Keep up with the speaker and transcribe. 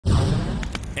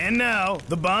And now,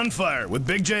 The Bonfire with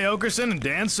Big J. Okerson and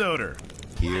Dan Soder.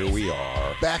 Here we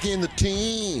are. Back in the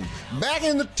teen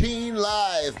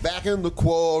life, back in the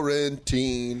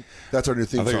quarantine. That's our new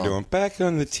theme I thought song. you were doing Back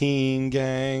on the Teen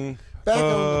Gang. Back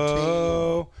on the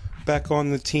teen. Back on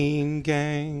the Teen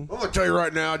Gang. I'm going to tell you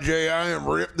right now, Jay, I am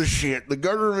ripped the shit. The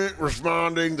government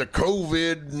responding to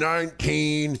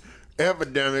COVID-19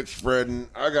 epidemic spreading.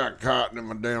 I got caught in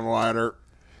my damn lighter.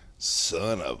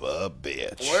 Son of a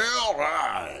bitch. Well,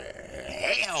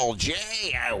 hell,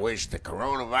 Jay, I wish the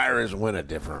coronavirus went a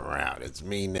different route. It's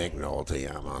me, Nick Nolte.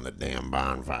 I'm on the damn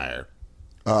bonfire.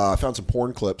 I found some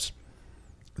porn clips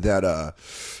that a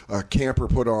camper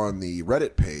put on the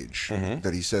Reddit page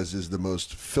that he says is the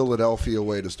most Philadelphia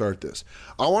way to start this.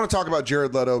 I want to talk about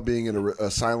Jared Leto being in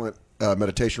a silent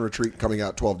meditation retreat coming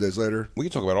out 12 days later. We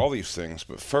can talk about all these things,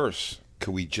 but first,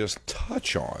 could we just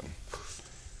touch on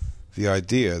the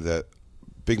idea that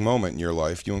big moment in your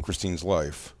life, you and Christine's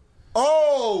life,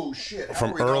 Oh, shit.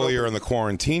 from earlier in the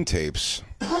quarantine tapes,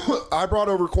 I brought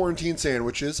over quarantine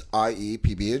sandwiches, i.e.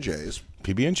 PB&J's.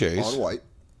 PB&J's. On white.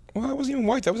 Well, that wasn't even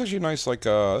white. That was actually nice, like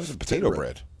this is potato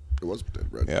bread. It was potato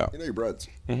bread. Yeah. You know your breads.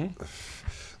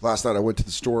 Last night I went to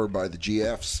the store by the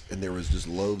GFs, and there was just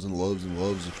loaves and loaves and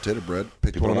loaves of potato bread.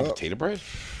 Picked People one don't want up. potato bread?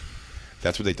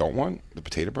 That's what they don't want? The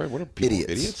potato bread? What are people?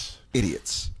 Idiots?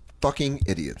 Idiots. Fucking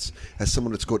idiots. As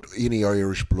someone that's got any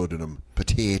Irish blood in them,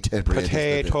 potato bread.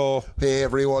 Potato.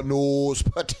 Everyone knows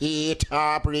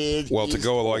potato bread. Well, to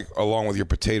go along with your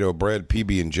potato bread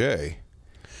PB&J.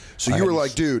 So you were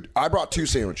like, dude, I brought two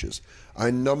sandwiches. I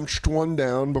nunched one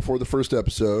down before the first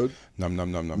episode. Num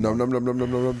down.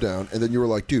 And then you were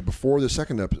like, dude, before the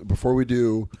second episode, before we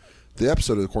do the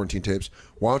episode of the quarantine tapes,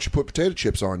 why don't you put potato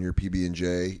chips on your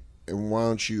PB&J, and why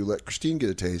don't you let Christine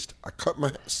get a taste? I cut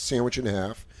my sandwich in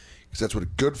half because that's what a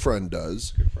good friend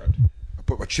does. Good friend. I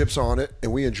put my chips on it,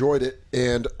 and we enjoyed it.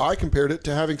 And I compared it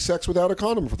to having sex without a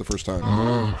condom for the first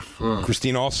time.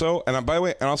 Christine also, and by the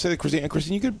way, and I'll say that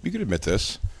Christine, you could admit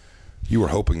this. You were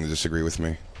hoping to disagree with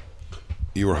me.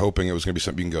 You were hoping it was going to be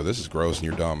something you can go, this is gross and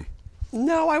you're dumb.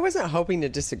 No, I wasn't hoping to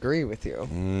disagree with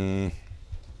you.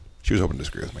 She was hoping to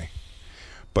disagree with me.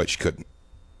 But she couldn't.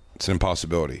 It's an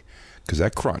impossibility. Because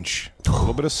that crunch, a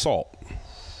little bit of salt.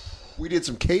 We did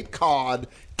some Cape Cod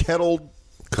kettle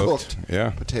cooked Yeah.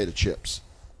 potato chips.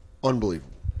 Unbelievable.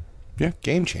 Yeah,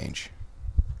 game change.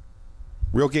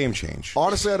 Real game change.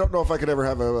 Honestly, I don't know if I could ever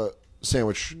have a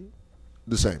sandwich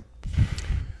the same.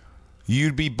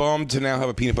 You'd be bummed to now have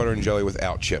a peanut butter and jelly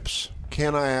without chips.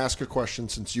 Can I ask a question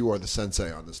since you are the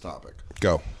sensei on this topic?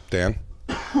 Go, Dan.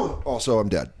 Also, I'm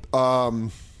dead.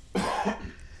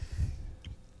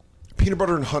 Peanut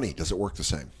butter and honey, does it work the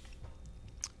same?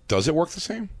 Does it work the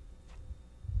same?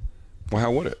 Well,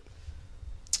 how would it?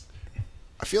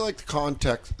 I feel like the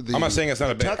context. I'm not saying it's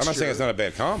not a bad. I'm not saying it's not a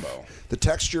bad combo. The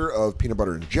texture of peanut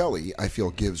butter and jelly, I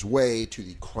feel, gives way to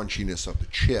the crunchiness of the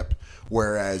chip,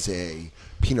 whereas a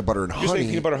peanut butter and You're honey. saying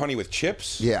peanut butter honey with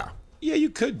chips? Yeah. Yeah, you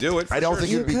could do it. I don't think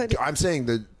You it'd be. could. I'm saying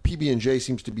the PB&J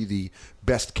seems to be the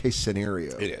best case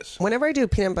scenario. It is. Whenever I do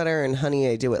peanut butter and honey,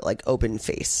 I do it like open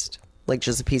faced, like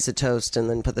just a piece of toast and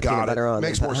then put the Got peanut it. butter on,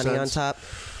 Makes and put more honey sense. on top.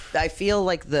 I feel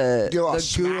like the Get a lot of goo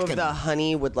smacking. of the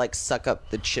honey would like suck up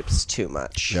the chips too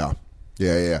much. Yeah.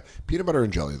 Peanut butter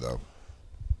and jelly, though.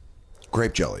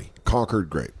 Grape jelly. Concord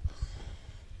grape.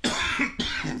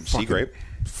 Sea grape.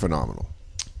 Phenomenal.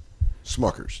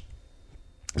 Smuckers.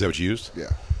 Is that what you used?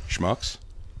 Yeah. Schmucks.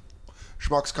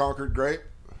 Schmuck's Concord grape.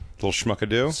 Little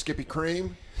schmuckadoo. Skippy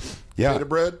cream. Yeah. Potato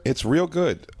bread. It's real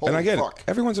good. Holy and I get fuck.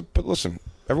 it. But listen,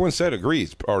 everyone said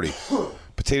agrees already.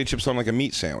 Potato chips on like a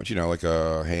meat sandwich, you know, like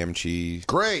a ham, cheese.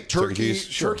 Great. Turkey cheese,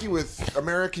 sure. turkey with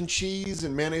American cheese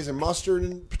and mayonnaise and mustard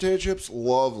and potato chips.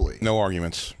 Lovely. No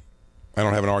arguments. I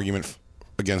don't have an argument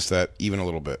against that even a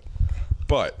little bit.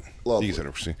 But Lovely. you can say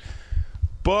it, Christine.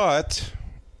 But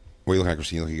what are you looking at,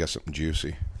 Christine? You look like you got something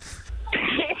juicy.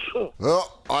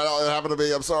 Oh, I don't, it happened to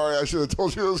me. I'm sorry. I should have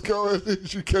told you it was coming.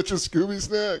 Did you catch a Scooby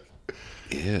snack?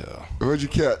 Yeah. What'd you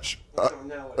catch?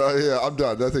 Yeah, I'm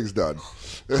done. That thing's done.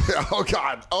 Oh,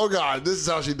 God. Oh, God. This is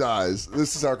how she dies.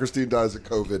 This is how Christine dies of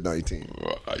COVID-19.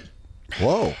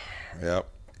 Whoa. Yep.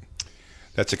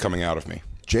 That's it coming out of me.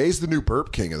 Jay's the new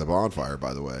burp king of the bonfire,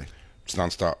 by the way. It's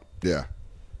nonstop. Yeah.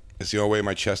 It's the only way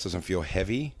my chest doesn't feel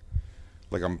heavy,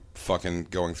 like I'm fucking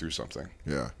going through something.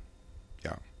 Yeah.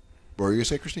 Yeah. What were you going to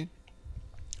say, Christine?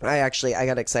 I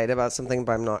got excited about something,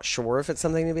 but I'm not sure if it's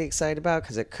something to be excited about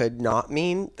because it could not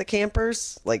mean the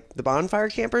campers, like the bonfire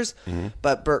campers.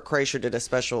 But Bert Kreischer did a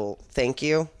special thank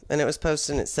you and it was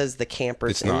posted, and it says the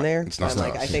campers It's in not. there. It's not I'm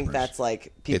like, I think that's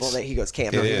like people It's- that he goes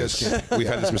camping. It is. We've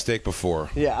had this mistake before.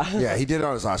 Yeah. Yeah, he did it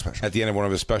on his last special. At the end of one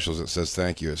of his specials, it says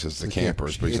thank you. It says the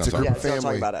campers, but he's It's not a talking group about. Yeah, it's not talking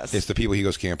family. about us. It's the people he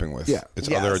goes camping with. Yeah. It's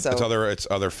Yeah, other. so- It's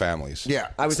other families. Yeah.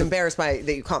 I was embarrassed that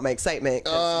you caught my excitement.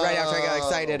 'Cause right after I got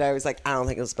excited, I was like, I don't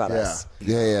think it was about Yeah. us.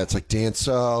 Yeah. It's like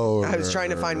Danso. I was trying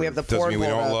to find. We have the Doesn't porn. mean we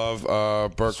pulled don't up.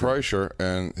 love Bert Kreischer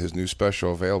and his new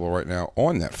special available right now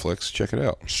on Netflix. Check it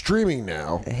out. streaming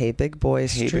now. Hey, big boy,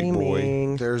 Hey, big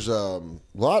streaming. There's a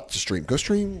lot to stream. Go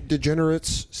stream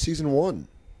Degenerates season 1,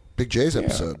 Big J's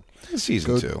episode.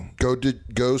 Season 2.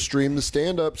 Go stream the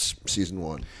stand-ups season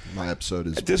 1. My episode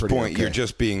is At this pretty point, okay. you're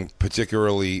just being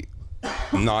particularly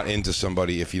not into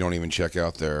somebody if you don't even check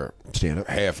out their Stand-up?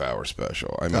 half-hour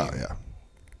special. I mean, Oh yeah.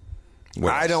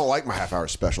 what I else? don't like my half-hour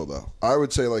special though. I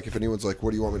would say like if anyone's like, "What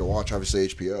do you want me to watch?" Obviously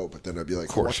HBO, but then I'd be like,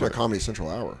 "Go course, watch my yeah. Comedy Central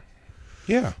hour."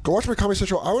 Yeah. Go watch my Comedy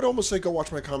Central. I would almost say go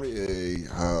watch my comedy.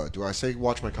 Do I say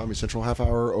watch my Comedy Central half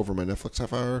hour over my Netflix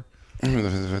half hour?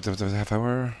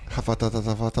 Half-hour.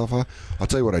 I'll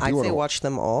tell you what I do I'd want say to watch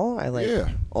them all. I like Yeah.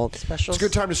 all the specials. It's a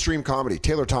good time to stream comedy.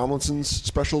 Taylor Tomlinson's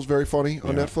special is very funny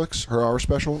on Netflix. Her hour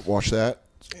special. Watch that.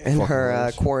 And Fucking her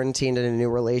rules. quarantined in a new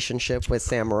relationship with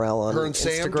Sam Morril on Her and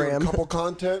Sam doing Instagram. couple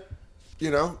content. You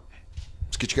know,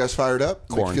 let's get you guys fired up. Make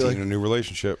you feel Quarantine like- a new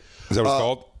relationship. Is that what it's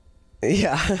called?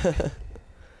 Yeah.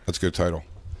 That's a good title.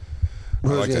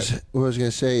 What I like that. I was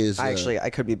gonna say is Actually, I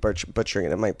could be butchering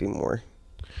it. It might be more.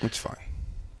 It's fine.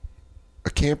 a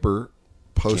camper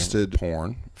posted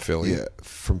Porn, Philly.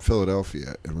 from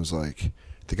Philadelphia and was like,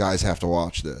 the guys have to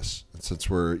watch this. And since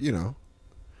we're,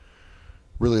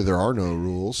 really there are no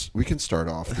rules, we can start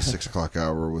off the 6 o'clock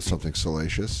hour with something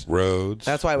salacious. Roads.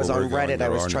 That's why I was Where on we're going, Reddit. I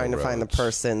there was are no trying to find the roads.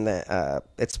 person that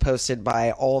it's posted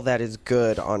by All That Is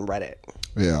Good on Reddit.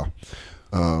 Yeah.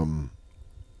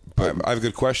 I have a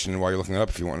good question while you're looking it up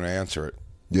if you want to answer it.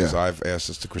 Yeah. Because I've asked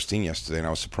this to Christine yesterday, and I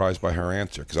was surprised by her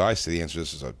answer. Because I see the answer to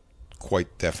this is a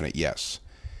quite definite yes.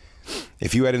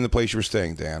 If you had in the place you were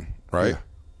staying, Dan, right? Yeah.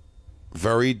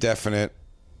 Very definite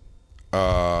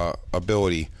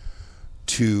ability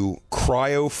to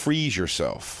cryo-freeze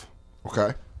yourself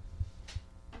Okay.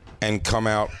 and come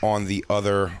out on the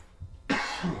other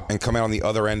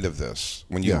end of this.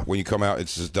 When you come out,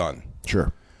 it's just done.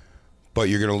 Sure. But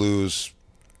you're going to lose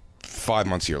 5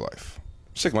 months of your life.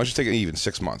 6 months. Just take it even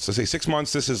 6 months. Let's say 6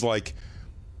 months. This is like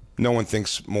no one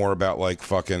thinks more about like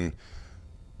fucking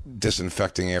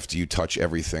disinfecting after you touch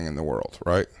everything in the world,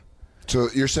 right? So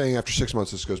you're saying after 6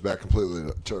 months this goes back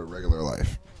completely to regular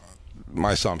life?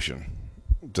 My assumption.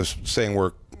 Just saying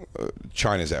where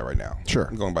China's at right now. Sure.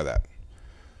 I'm going by that.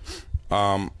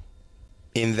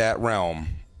 In that realm,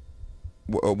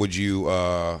 would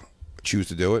you choose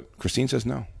to do it? Christine says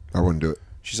no. I wouldn't do it.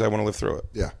 She said I want to live through it.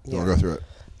 Yeah. You want to go through it.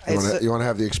 It's You want to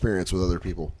have the experience with other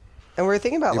people, And we're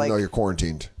thinking about even though like you're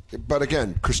quarantined. But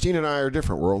again, Christine and I are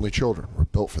different. We're only children. We're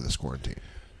built for this quarantine.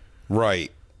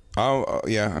 Right.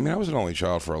 Yeah. I mean, I was an only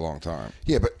child for a long time.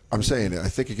 Yeah, but I'm saying I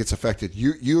think it gets affected.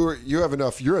 You have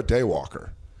enough. You're a day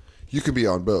walker. You can be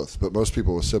on both, but most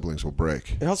people with siblings will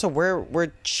break. and also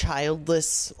we're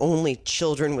childless, only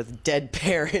children with dead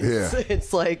parents. Yeah.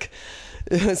 It's like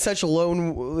such a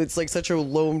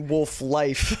lone wolf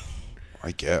life.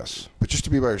 I guess. But just to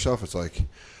be by yourself,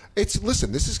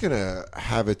 listen, this is going to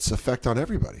have its effect on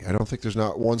everybody. I don't think there's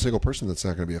not one single person that's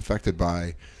not going to be affected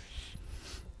by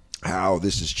how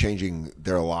this is changing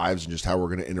their lives and just how we're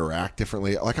going to interact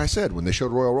differently. Like I said, when they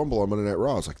showed Royal Rumble on Monday Night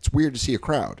Raw, it's like, it's weird to see a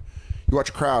crowd. You watch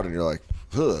a crowd and you're like,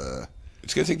 ugh.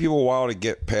 It's going to take people a while to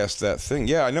get past that thing.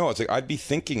 Yeah, I know. It's like I'd be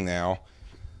thinking now,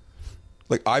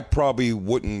 like I probably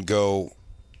wouldn't go.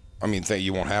 I mean,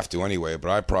 you won't have to anyway,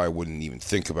 but I probably wouldn't even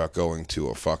think about going to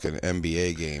a fucking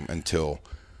NBA game until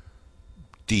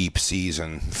deep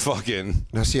season fucking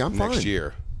Now, see, I'm next fine.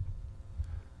 year.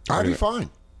 I'd be fine.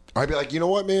 I'd be like, you know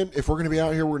what, man? If we're going to be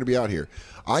out here, we're going to be out here.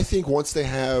 I think once they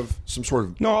have some sort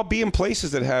of... No, I'll be in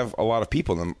places that have a lot of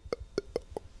people in them.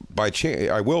 By chance,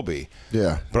 I will be.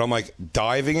 Yeah. But I'm like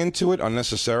diving into it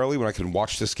unnecessarily when I can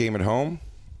watch this game at home.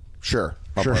 Sure.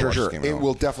 I'll Sure. probably watch this game at It home.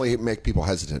 will definitely make people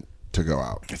hesitant to go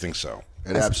out. I think so.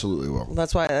 It absolutely will.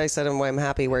 That's why I said and why I'm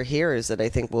happy we're here is that I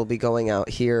think we'll be going out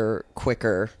here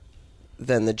quicker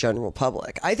than the general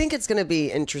public. I think it's going to be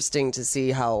interesting to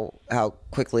see how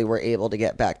quickly we're able to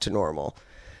get back to normal.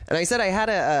 And I said I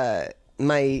had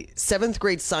my 7th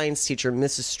grade science teacher,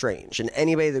 Mrs. Strange, and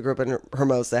anybody that grew up in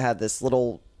Hermosa had this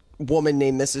little woman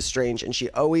named Mrs. Strange, and she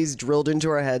always drilled into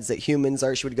our heads that humans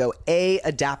are, she would go,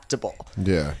 adaptable.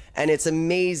 Yeah. And it's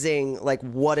amazing, like,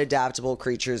 what adaptable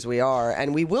creatures we are.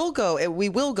 And we will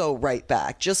go right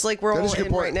back, just like we're That all is a good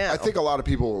in point. right now. I think a lot of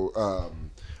people,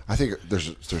 I think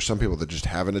there's some people that just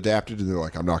haven't adapted and they're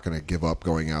like, I'm not going to give up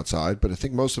going outside. But I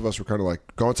think most of us were kind of like,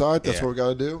 go outside. That's Yeah. what we got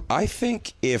to do. I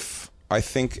think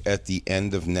at the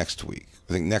end of next week,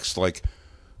 I think next like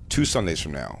 2 Sundays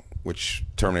from now, which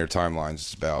Terminator Timelines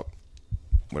is about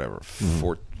whatever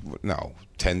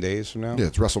 10 days from now. Yeah,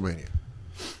 it's WrestleMania.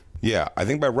 Yeah, I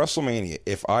think by WrestleMania,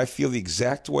 if I feel the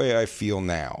exact way I feel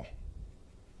now,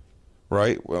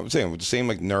 right? Well, I'm saying with the same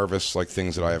like nervous like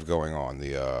things that I have going on,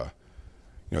 the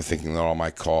thinking that all my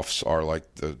coughs are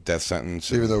like the death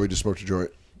sentence. Even though we just smoked a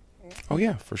joint. Oh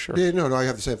yeah, for sure. Yeah, no, I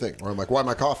have the same thing. Where I'm like, why am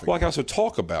I coughing? Well, I can also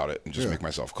talk about it and just Yeah. make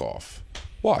myself cough.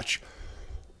 Watch.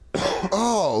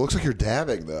 Oh, looks like you're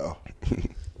dabbing though.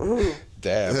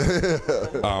 Dab.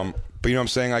 But you know what I'm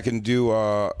saying? I can do,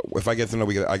 if I get to know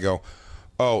week, I go,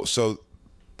 oh, so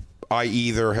I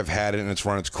either have had it and it's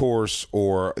run its course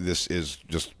or this is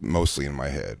just mostly in my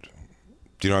head.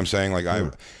 Do you know what I'm saying? Like,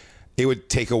 it would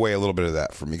take away a little bit of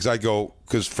that for me.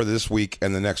 Because for this week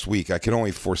and the next week, I can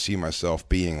only foresee myself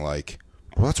being like,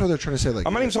 Well, that's why they're trying to say like.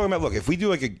 I'm not even talking about, look, if we do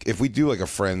like a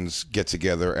friends get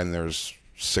together and there's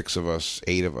 6 of us,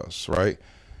 8 of us, right?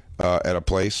 At a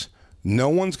place, no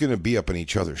one's going to be up in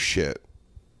each other's shit.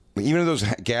 Like, even in those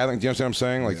gatherings, do you understand what I'm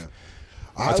saying? Like,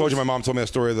 I told you my mom told me that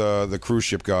story of the cruise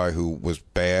ship guy who was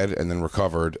bad and then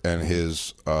recovered, and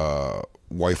his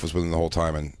wife was with him the whole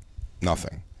time and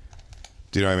nothing.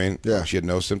 Do you know what I mean? Yeah. She had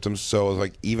no symptoms. So,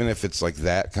 like, even if it's like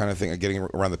that kind of thing, getting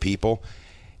around the people,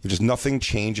 if just nothing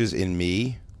changes in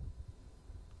me.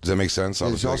 Does that make sense?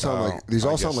 These all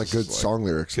sound like good song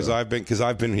lyrics. Because though. I've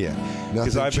been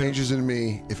Nothing changes in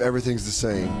me if everything's the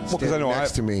same. Well, I know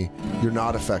next to me, you're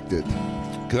not affected.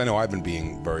 Because I know I've been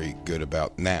being very good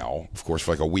about now, of course,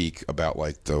 for like a week about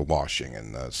like the washing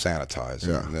and the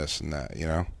sanitizing and this and that, you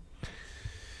know?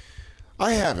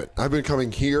 I haven't. I've been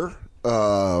coming here.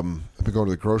 I've been going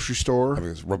to the grocery store.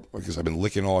 Because I've been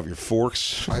licking all of your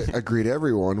forks. I greet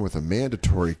everyone with a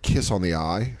mandatory kiss on the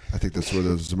eye. I think that's where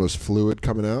there's the most fluid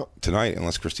coming out. Tonight,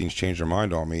 unless Christine's changed her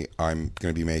mind on me, I'm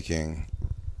going to be making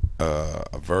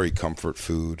a very comfort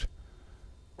food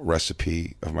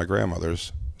recipe of my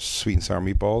grandmother's sweet and sour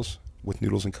meatballs with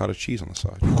noodles and cottage cheese on the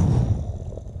side.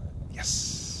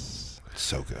 Yes.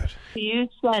 So good. You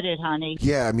said it, honey.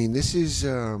 Yeah, I mean, this is...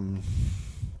 we're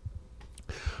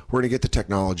going to get the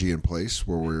technology in place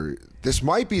where this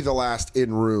might be the last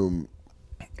in-room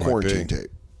quarantine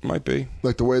tape. Might be.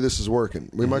 Like the way this is working.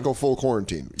 We might go full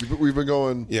quarantine. We've been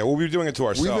going... Yeah, we'll be doing it to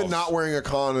ourselves. We've been not wearing a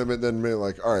condom and then being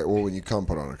like, all right, well, when you come,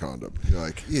 put on a condom. You're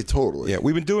like, yeah, totally. Yeah,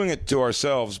 we've been doing it to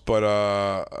ourselves, but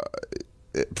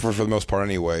for the most part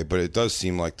anyway, but it does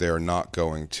seem like they are not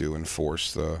going to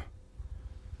enforce the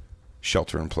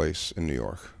shelter in place in New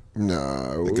York.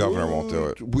 No. The governor won't do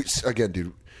it. Again,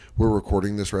 dude, we're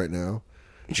recording this right now.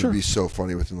 Sure. It'd be so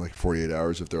funny within like 48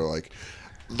 hours if they're like,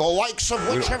 the likes of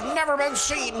which have never been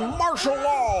seen, martial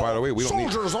law. By the way, we don't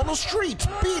need... Soldiers on the street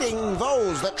beating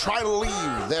those that try to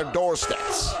leave their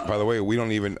doorsteps. By the way, we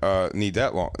don't even need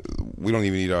that long. We don't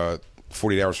even need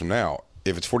 48 hours from now.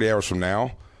 If it's 48 hours from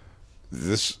now,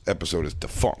 this episode is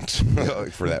defunct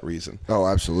for that reason. Oh,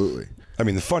 absolutely. I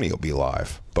mean, the funny will be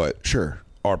live, but Sure.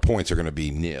 our points are going to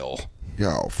be nil.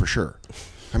 Yeah, for sure.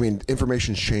 I mean,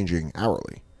 information's changing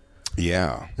hourly.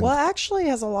 Yeah. Well, actually,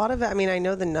 has a lot of it. I mean, I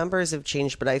know the numbers have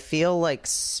changed, but I feel like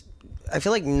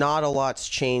not a lot's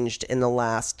changed in the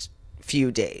last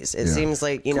few days. It seems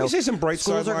like Can we say some bright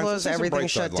schools side are lines? closed, Let's say some everything bright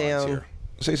shut side lines down. here.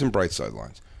 Say some bright side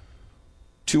lines.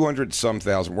 200-some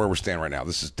thousand, where we're standing right now.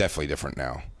 This is definitely different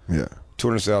now. Yeah.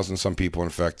 200,000 some people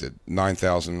infected,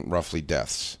 9,000 roughly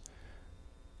deaths,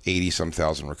 80-some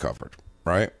thousand recovered,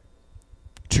 right?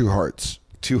 2 hearts.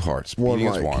 2 hearts. One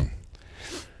Beating is mic. one.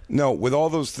 No, with all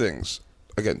those things,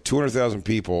 again, 200,000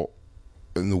 people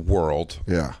in the world,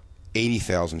 Yeah.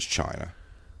 80,000 is China,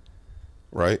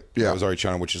 right? Yeah. That was already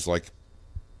China, which is like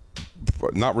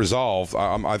not resolved.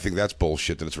 I think that's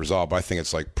bullshit that it's resolved, but I think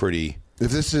it's like pretty...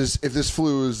 If this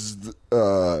flu is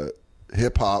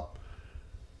hip hop,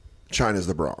 China's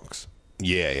the Bronx.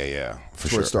 Yeah. For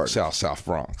That's where it sure. started. South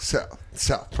Bronx.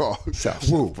 South Bronx. South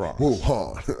Bronx.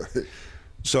 Wuhan.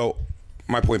 So,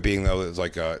 my point being, though, is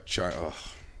like China... Ugh,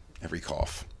 every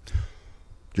cough.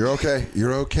 You're okay.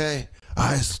 You're okay.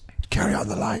 Eyes, carry on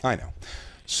the light. I know.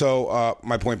 So,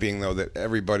 my point being, though, that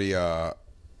everybody, all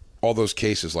those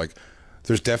cases, like,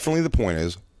 there's definitely, the point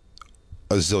is,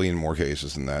 a zillion more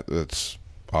cases than that. That's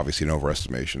obviously an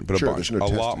overestimation, but Sure, a bunch. there's no a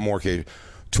lot testing. more cases.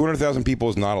 200,000 people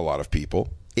is not a lot of people.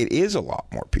 It is a lot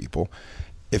more people.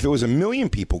 If it was 1 million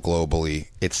people globally,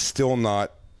 it's still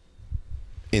not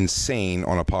insane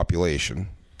on a population.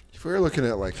 If we were looking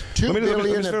at like 2 Let me- billion let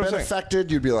me have been say. affected,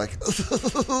 you'd be like,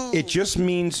 It just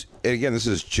means, and again, this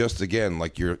is just again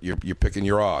like you're picking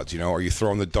your odds. You know, are you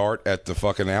throwing the dart at the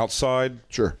fucking outside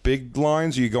Sure. big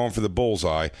lines? Or are you going for the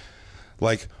bullseye?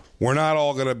 Like we're not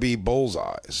all going to be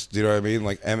bullseyes. Do you know what I mean?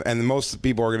 Like, and most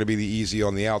people are going to be the easy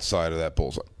on the outside of that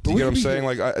bullseye. Do you we get what I'm could be saying?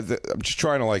 Like I'm just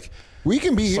trying to like we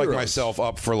can be psych heroes myself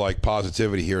up for like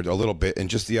positivity here a little bit, and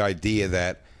just the idea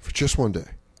that for just one day.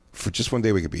 for just one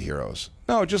day we could be heroes.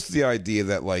 No, just the idea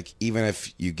that like even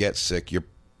if you get sick, you're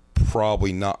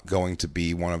probably not going to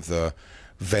be one of the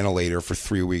ventilator for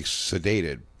 3 weeks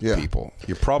sedated Yeah. people.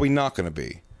 You're probably not going to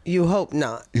be. You hope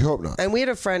not. You hope not. And we had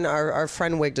a friend, our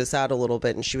friend wigged us out a little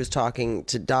bit, and she was talking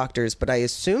to doctors, but I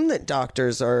assume that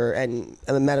doctors and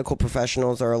the medical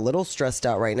professionals are a little stressed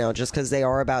out right now just because they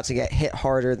are about to get hit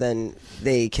harder than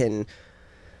they can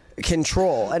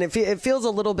control. And it feels a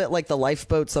little bit like the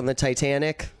lifeboats on the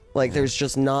Titanic. Like there's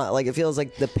just not, like it feels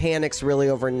like the panic's really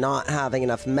over not having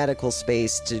enough medical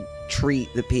space to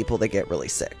treat the people that get really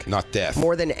sick. Not death.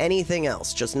 More than anything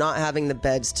else, just not having the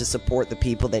beds to support the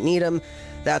people that need them.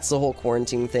 That's the whole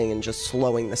quarantine thing and just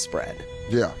slowing the spread.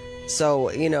 Yeah.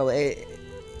 So, you know,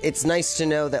 it's nice to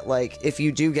know that, like, if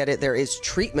you do get it, there is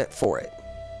treatment for it.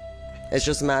 It's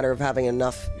just a matter of having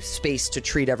enough space to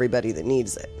treat everybody that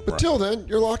needs it. But till then,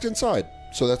 you're locked inside.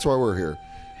 So that's why we're here.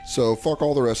 So fuck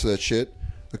all the rest of that shit.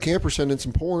 The camper sent in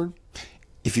some porn.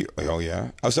 If you, oh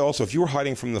yeah. I was also, if you were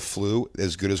hiding from the flu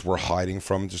as good as we're hiding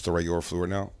from just the regular flu right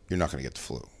now, you're not going to get the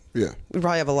flu. Yeah. We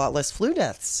probably have a lot less flu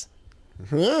deaths.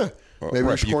 Yeah. Maybe we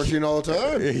right, should you quarantine all the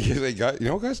time. They got, you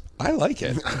know, guys, I like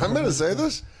it. I'm going to say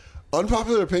this.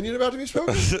 Unpopular opinion about to be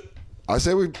spoken. I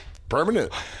say we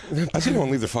permanent. I say don't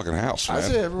leave the fucking house, man. I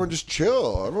say everyone just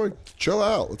chill. Everyone chill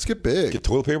out. Let's get big. Get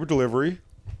toilet paper delivery.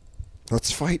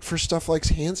 Let's fight for stuff like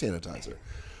hand sanitizer.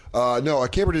 No, a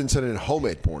camper didn't send in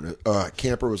homemade porn.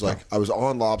 Camper was like, I was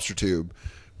on LobsterTube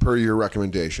per your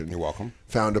recommendation. You're welcome.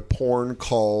 Found a porn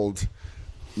called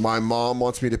My Mom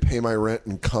Wants Me to Pay My Rent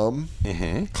and Come.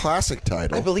 Mm-hmm. Classic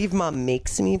title. I believe Mom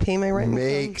makes me pay my rent.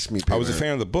 Makes me pay I was my a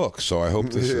fan of the book, so I hope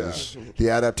this is. The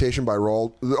adaptation by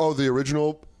Roald. Oh, the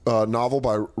original novel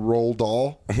by Roald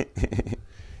Dahl.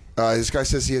 This guy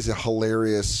says he has a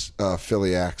hilarious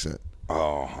Philly accent.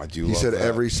 Oh, I do. He love said that.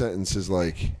 every sentence is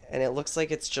like, And it looks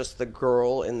like it's just the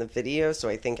girl in the video, so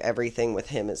I think everything with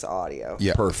him is audio.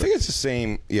 Yeah, Perfect. I think it's the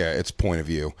same. Yeah, it's point of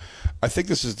view. I think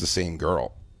this is the same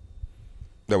girl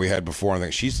that we had before. I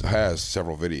think she has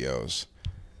several videos,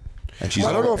 and she's.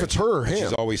 I don't know if it's her or him.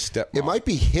 She's always stepmom. It might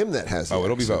be him that has. The Oh,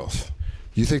 it'll be accent. both.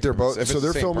 You think they're both? If So it's they're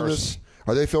the same filming this.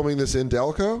 Are they filming this in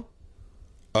Delco?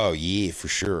 Oh yeah, for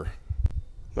sure.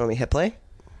 Want me to hit play?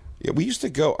 Yeah, we used to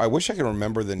go. I wish I could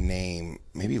remember the name.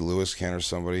 Maybe Lewis Ken or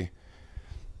somebody.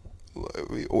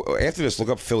 After this, look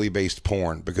up Philly-based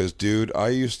porn because, dude, I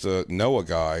used to know a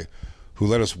guy who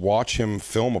let us watch him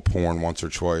film a porn once or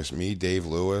twice. Me, Dave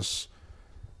Lewis.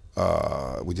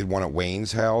 We did one at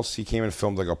Wayne's house. He came and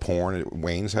filmed like a porn at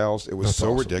Wayne's house. It was That's so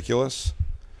awesome. ridiculous.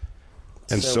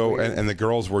 And So so, weird. and the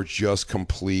girls were just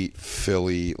complete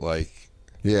Philly, like,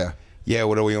 Yeah. yeah,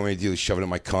 what do we want me to do? Shove it in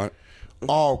my cunt?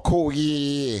 Oh, cool.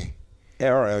 Yeah.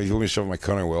 Yeah, all right. If you want me to shove it in my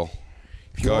cunt, I will.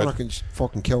 If you Go want, I ahead. can just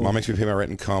fucking kill Mom him. Makes Me Pay My Rent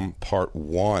and Come, Part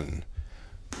 1.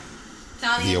 Donnie, The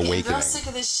I'm getting Awakening. real sick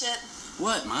of this shit.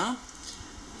 What, Mom?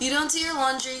 You don't do your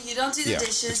laundry, you don't do the Yeah,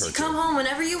 dishes, it's her you come too. home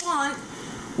whenever you want.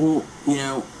 Well, you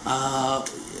know,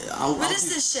 What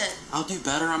is this shit? I'll do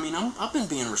better. I mean, I've been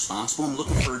being responsible. I'm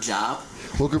looking for a job.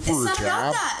 Looking for It's a not about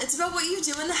job. that. It's about what you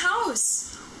do in the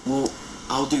house. Well,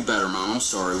 I'll do better, Mom. I'm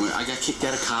sorry. When I got kicked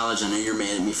out of college. I know you're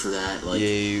mad at me for that. Like,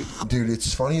 Dude,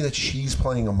 it's funny that she's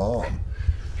playing a mom.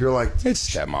 You're like, It's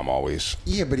stepmom always.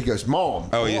 yeah, but he goes, Mom.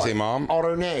 Oh, you What? say mom? I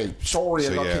don't know. Sorry,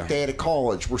 So, I got yeah. kicked out of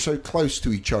college. We're so close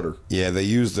to each other. Yeah, they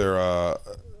use their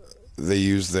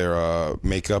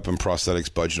makeup and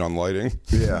prosthetics budget on lighting.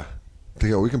 Yeah. They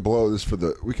go, we can blow this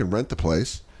we can rent the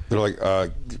place. They're like,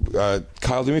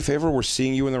 Kyle, do me a favor. We're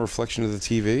seeing you in the reflection of the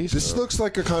TV. This looks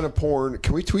like a kind of porn.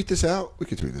 Can we tweet this out? We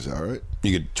can tweet this out, right?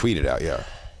 You could tweet it out, yeah.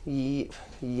 Yeah,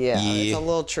 Yeah. it's a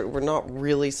little true. We're not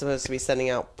really supposed to be sending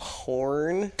out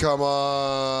porn. Come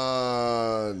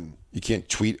on. You can't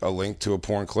tweet a link to a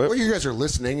porn clip. Well, you guys are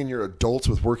listening and you're adults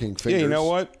with working fingers. Yeah, you know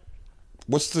what?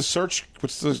 What's the search?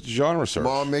 What's the genre search?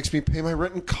 Mom makes me pay my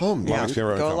rent and come. Mom Makes Me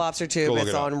Rent and Go Come. Lobster Go Tube. look It's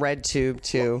it up. on RedTube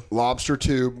too. Lobster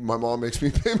Tube. My mom makes me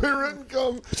pay my rent and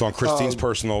come. It's on Christine's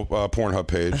personal Pornhub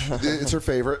page. It's her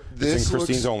favorite. It's This in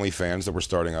Christine's looks, OnlyFans that we're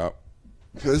starting up.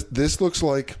 this looks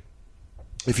like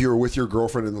if you were with your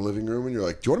girlfriend in the living room and you're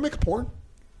like, do you want to make a porn?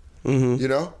 Mm-hmm. You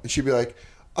know? And she'd be like,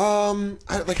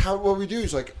 What we do?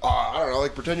 He's like, I don't know,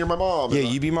 like pretend you're my mom. Yeah, And,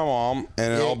 you be my mom,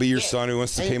 and I'll be your yeah. son who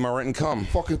wants to pay my rent and come.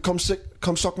 fucking come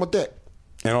suck my dick.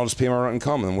 And I'll just pay my rent and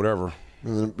come, and whatever.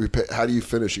 And then we pay, how do you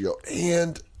finish? You go,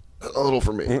 and a little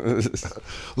for me, a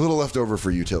little left over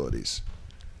for utilities.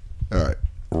 All right.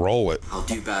 Roll it. I'll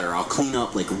do better. I'll clean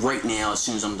up like right now as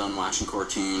soon as I'm done watching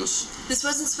cartoons. This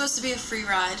wasn't supposed to be a free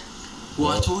ride. Well,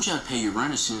 I told you I'd pay your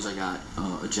rent as soon as I got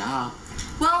a job.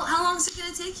 Well, how long is it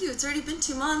going to take you? It's already been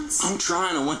 2 months. I'm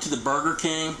trying. I went to the Burger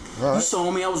King. All right. You saw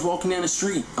me. I was walking down the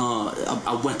street.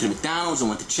 I went to McDonald's. I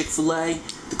went to Chick-fil-A,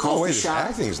 the coffee Oh, wait, this shop.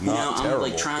 acting is not I'm terrible.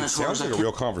 like trying It as hard sounds as like I a can.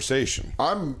 real conversation.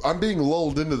 I'm being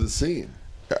lulled into the scene.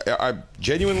 I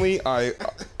genuinely, I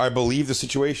believe the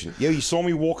situation. Yeah, you saw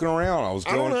me walking around. I was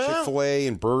I going don't to know. Chick-fil-A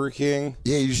and Burger King.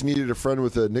 Yeah, you just needed a friend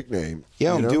with a nickname. Yeah,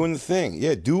 you I'm know? doing the thing.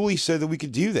 Yeah, Dooley said that we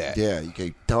could do that. Yeah,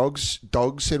 okay. Doug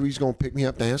said he's going to pick me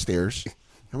up downstairs,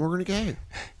 and we're going to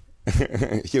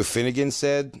go. Yo, Finnegan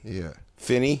said. Yeah.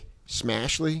 Finny.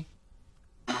 Smashley.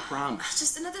 No problem.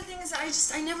 Just another thing is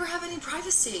that I never have any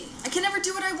privacy. I can never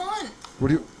do what I want. What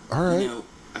do you? All right. You know,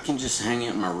 I can just hang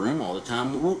out in my room all the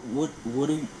time. What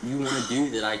do you want to do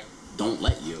that I don't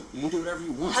let you? You can do whatever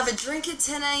you want. Have a drink at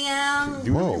 10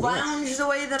 a.m. Whoa. Lounge the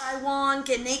way that I want.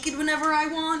 Get naked whenever I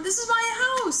want. This is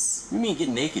my house. You mean get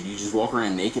naked? You just walk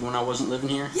around naked when I wasn't living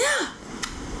here? Yeah.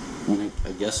 I mean,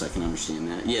 I guess I can understand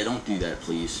that. Yeah, don't do that,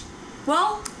 please.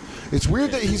 Well, It's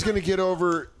weird that he's going to get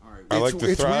over. I like the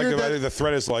it's thread. weird that- The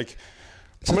thread is like,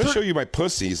 I'm going to show you my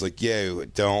pussy. He's like, yeah,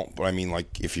 don't. But I mean,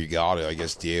 like, if you got it, I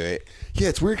guess do it. Yeah,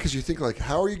 it's weird because you think like,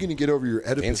 how are you going to get over your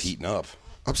Oedipus? Man's heating up.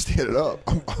 I'm standing up.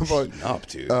 I'm like, Heating up,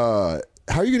 dude. how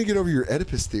are you going to get over your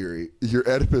Oedipus theory, your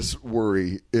Oedipus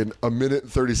worry in a minute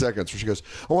and 30 seconds? Where she goes,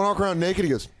 I want to walk around naked. He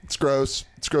goes, it's gross.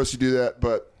 It's gross you do that,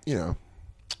 but you know.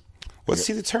 Let's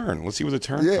see the turn. Let's see where the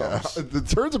turn Yeah, comes. the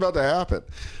turn's about to happen.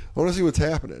 I want to see what's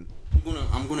happening.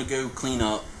 I'm gonna go clean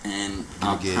up, and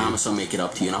I promise I'll make it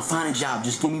up to you. And I'll find a job.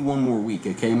 Just give me 1 more week,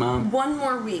 okay, Mom? 1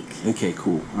 more week. Okay,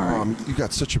 cool. All right. You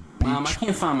got such a Mom, I beach,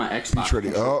 can't find my Xbox. beach ready.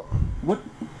 Oh, What?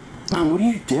 Mom, what are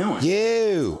you doing?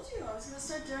 You. I was going to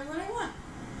start doing what I want.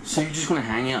 So you're just gonna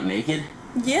hang out naked?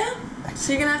 Yeah.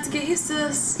 So you're going to have to get used to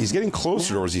this. He's getting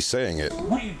closer, or is he saying it?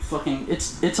 What are you fucking?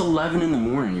 It's 11 in the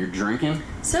morning. You're drinking?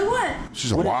 So what?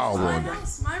 she's a wild My one.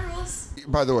 house, my rules.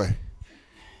 By the way,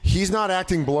 he's not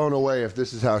acting blown away if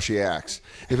this is how she acts.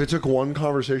 If it took one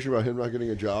conversation about him not getting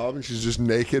a job and she's just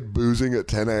naked boozing at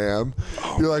 10 a.m.,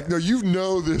 you're like, no, you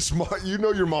know this. You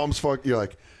know your mom's fuck. You're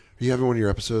like, are you having one of your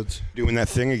episodes? Doing that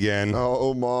thing again.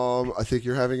 Oh, Mom, I think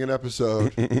you're having an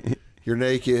episode. You're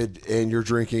naked and you're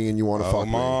drinking and you want to Oh, fuck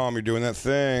me. Mom, you're doing that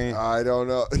thing. I don't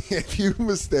know. If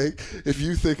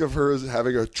you think of her as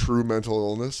having a true mental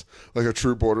illness, like a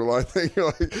true borderline thing, you're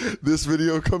like, this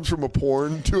video comes from a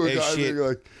porn to a Hey, guy shit. being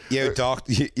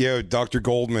like, Yo, Dr.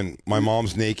 Goldman, my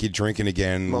mom's naked, drinking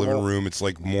again in the living room. It's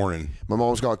like morning. my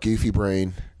mom's got goofy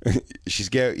brain. I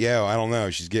don't know.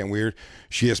 She's getting weird.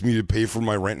 She asked me to pay for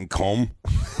my rent and comb.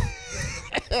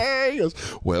 He goes,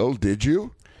 well, did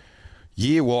you?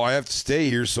 Yeah, well, I have to stay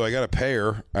here, so I got to pay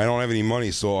her. I don't have any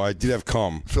money, so I did have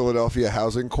cum. Philadelphia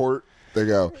Housing Court. They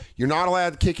go, you're not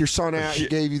allowed to kick your son out. He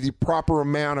gave you the proper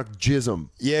amount of jism.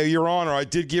 Yeah, Your Honor, I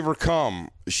did give her cum.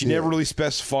 She never really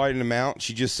specified an amount.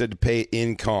 She just said to pay it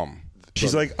in cum.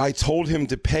 She's like, I told him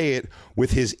to pay it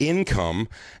with his income,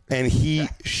 and he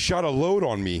shut a load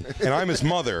on me, and I'm his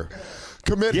mother.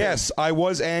 Commitment. Yes, I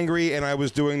was angry, and I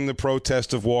was doing the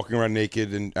protest of walking around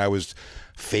naked, and I was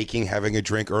faking having a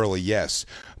drink early, yes.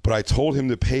 But I told him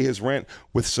to pay his rent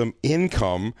with some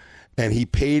income, and he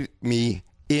paid me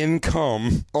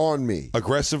income On me.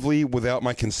 aggressively without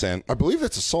my consent. I believe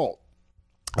that's assault.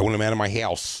 I want him out of my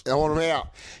house. I want him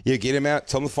out. Yeah, get him out.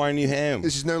 Tell him to find a new home.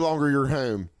 This is no longer your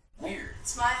home. Weird.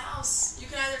 It's my house. You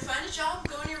can either find a job,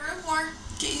 go in your room, or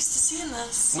get used to seeing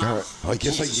this. Mom, I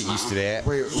guess I can Jesus, get used to Mom. that.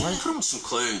 Wait, You what? put on some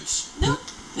clothes. No.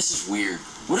 This is weird.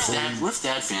 What if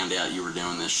Dad found out you were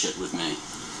doing this shit with me?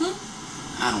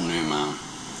 I don't know, Mom.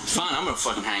 Fine, I'm gonna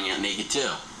fucking hang out naked too.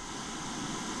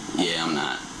 Yeah, I'm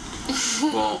not.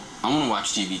 Well, I wanna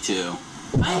watch TV too.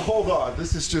 Hold on.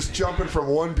 This is just jumping from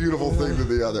one beautiful thing to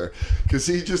the other. Because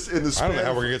he just, in the I span don't know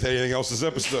how we're going to get to anything else this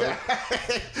episode.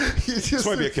 he just, This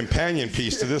might be a companion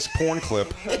piece to this porn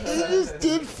clip. he just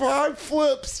did 5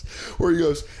 flips where he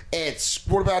goes, it's,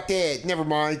 what about Dad? Never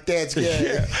mind. Dad's gay.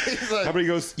 Yeah. He's How like, about he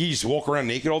goes, you just walk around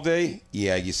naked all day?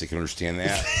 Yeah, I guess I can understand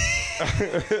that.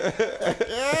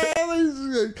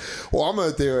 well, I'm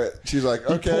going to do it. She's like,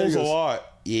 He okay. pulls He a goes, lot.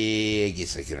 Yeah, I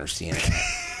guess I can understand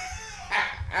that.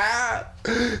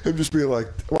 him just being like,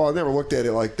 well, I never looked at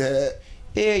it like that.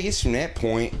 Yeah, I guess from that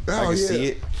point, I Oh, can yeah. see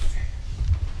it.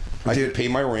 I did pay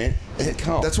my rent and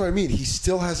come. That's what I mean. He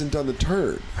still hasn't done the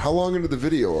turn. How long into the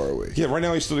video are we? Yeah, right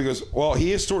now he goes, well,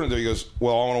 he is starting to. He goes,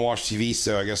 well, I want to watch TV,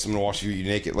 so I guess I'm going to watch you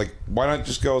naked. Like, why not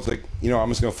just go, it's like, I'm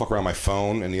just going to fuck around my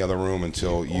phone in the other room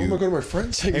until you... I'm going to go to my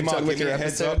friend's. Hey, Mom, give me a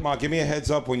heads up. Mom, give me a heads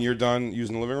up when you're done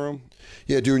using the living room.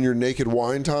 Yeah, doing your naked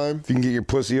wine time. If you can get your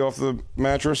pussy off the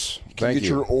mattress, Can you get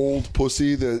your old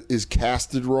pussy that is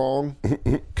casted wrong?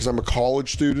 Because I'm a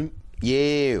college student.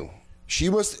 Yeah. She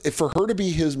must, if for her to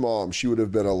be his mom, she would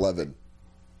have been 11.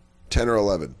 10 or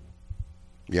 11.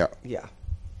 Yeah. Yeah.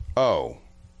 Oh.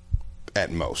 At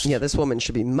most. Yeah, this woman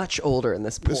should be much older in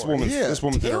this porn. This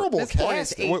woman's terrible This boy is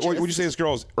casting. What would you say this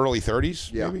girl is early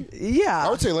 30s? Yeah. Maybe? Yeah. I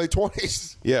would say late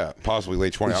 20s. Yeah, possibly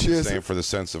late 20s. I'm She just is- saying for the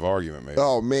sense of argument, maybe.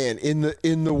 Oh man, in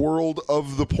the world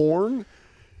of the porn,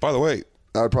 By the way,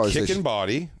 I would probably say kicking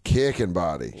body. kicking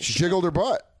body. She jiggled her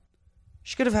butt.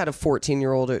 She could have had a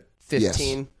 14-year-old at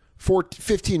 15. Yes.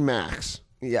 15 max.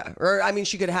 Yeah. Or I mean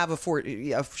she could have a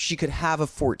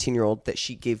 14-year-old that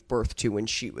she gave birth to when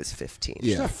she was 15.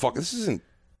 She's not this isn't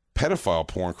pedophile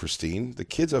porn, Christine. The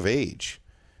kid's of age.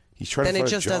 He's trying Then to it find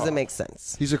just a job. doesn't make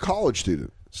sense. He's a college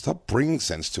student. Stop bringing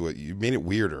sense to it. You made it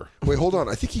weirder. Wait, hold on.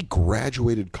 I think he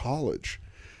graduated college.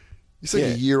 He's like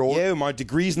a year old. Yeah, my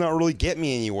degree's not really getting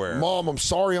me anywhere. Mom, I'm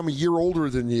sorry. I'm a year older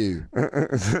than you.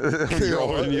 You're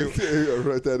older than you. Okay, I'll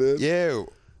write that in. Yeah.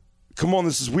 Come on,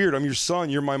 this is weird. I'm your son.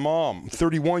 You're my mom. I'm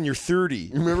 31. You're 30.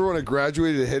 You remember when I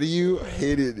graduated ahead of you? I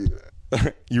hated you.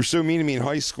 You're so mean to me in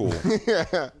high school.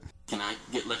 Can I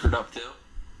get liquored up too?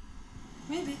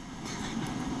 Maybe.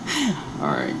 All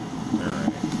right.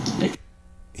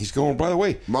 He's going, by the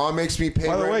way. Mom makes me pay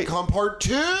By the rent way- come part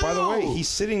 2. By the way, he's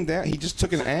sitting down. He just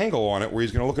took an angle on it where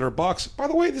he's going to look at her box. By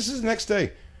the way, this is the next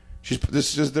day. This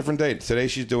is just a different day. Today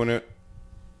she's doing it.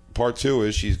 Part 2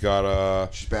 is she's got a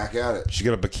back at it. She's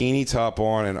got a bikini top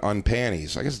on and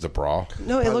unpanties. I guess it's a bra.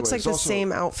 No, it By the looks way, like it's the also-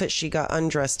 same outfit she got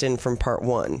undressed in from part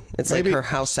 1. It's Maybe- like her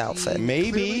house outfit.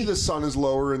 Clearly Maybe. the sun is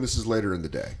lower and this is later in the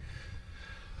day.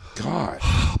 God.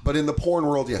 But in the porn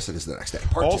world, yes, it is the next day.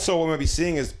 Part 2. Also, what we might be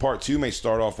seeing is part 2 may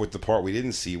start off with the part we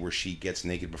didn't see where she gets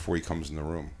naked before he comes in the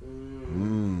room.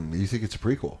 You think it's a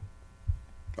prequel?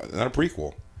 Not a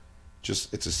prequel.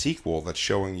 Just it's a sequel that's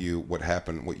showing you what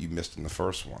happened, what you missed in the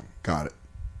first one. Got it.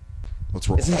 Let's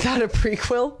roll. Isn't that a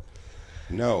prequel?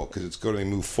 No, because it's going to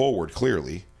move forward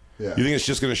clearly. Yeah. You think it's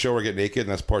just going to show her get naked and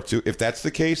that's part 2? If that's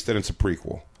the case, then it's a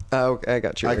prequel. Oh, I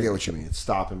got you. I get what you mean. It's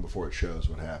stopping before it shows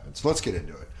what happens. Let's get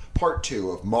into it. Part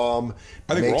 2 of Mom.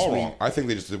 I think we're Makes all Me- wrong. I think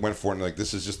they just went for it and like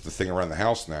this is just the thing around the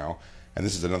house now, and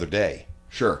this is another day.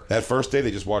 Sure. That first day they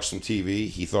just watched some TV.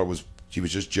 He thought she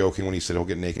was just joking when he said he'll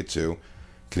get naked too.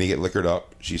 Can he get liquored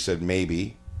up? She said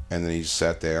maybe, and then he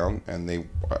sat down and they.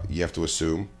 You have to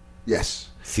assume. Yes.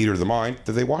 Theater of the mind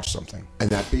that they watched something. And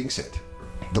that being said,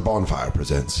 The Bonfire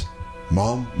presents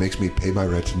Mom Makes Me Pay My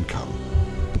Rent and Come.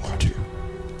 Part 2.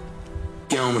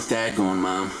 Going with Dad going,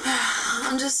 Mom.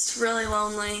 I'm just really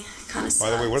lonely. Kind of. By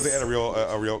the way, what if they add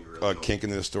a real kink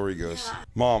into the story? He goes,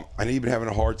 Mom, I know you've been having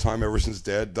a hard time ever since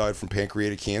Dad died from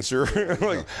pancreatic cancer.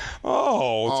 Like, it's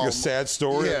like a sad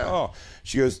story. yeah. Oh,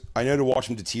 she goes, I know to watch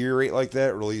him deteriorate like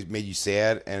that really made you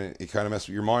sad, and it kind of messed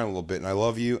with your mind a little bit. And I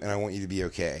love you, and I want you to be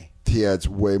okay. He adds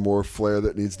way more flair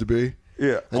that needs to be.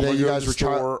 Yeah, And then you guys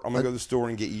were I'm gonna go to the store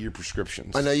and get you your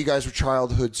prescriptions. I know you guys were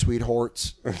childhood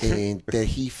sweethearts, and that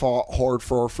he fought hard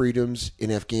for our freedoms in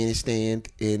Afghanistan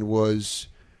and was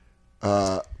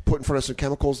put in front of some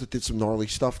chemicals that did some gnarly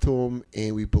stuff to him,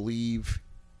 and we believe.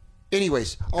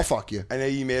 Anyways, I'll fuck you. I know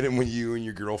you met him when you and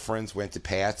your girlfriends went to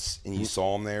Pat's, and you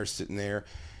saw him there sitting there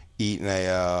eating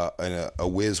a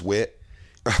Whiz Wit.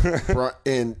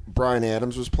 And Brian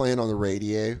Adams was playing on the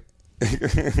radio.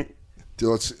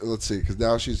 Let's see, because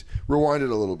now she's rewinded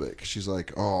a little bit. 'Cause she's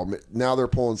like, oh, now they're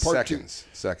pulling part 2.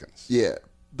 Seconds. Yeah,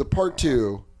 the part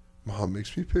 2. Mom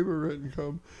makes me pay my rent and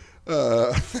come.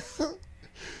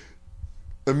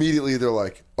 Immediately they're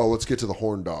like, oh, let's get to the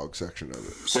horn dog section of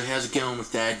it. So how's it going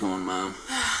with Dad going, Mom?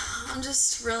 I'm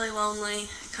just really lonely.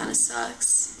 Kind of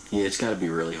sucks. Yeah, it's got to be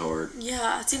really hard.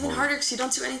 Yeah, it's even harder because you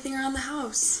don't do anything around the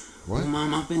house. What? Well,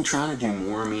 Mom, I've been trying to do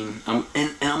more. I mean,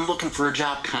 I'm looking for a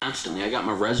job constantly. I got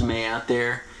my resume out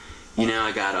there. You know,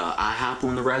 I got IHOP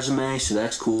on the resume, so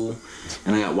that's cool.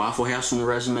 And I got Waffle House on the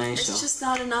resume, It's so... just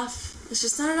not enough. It's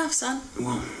just not enough, son.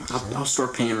 Well, I'll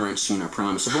start paying rent soon, I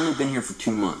promise. I've only been here for 2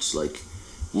 months. Like,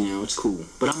 you know, it's cool.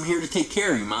 But I'm here to take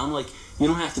care of you, Mom. Like, you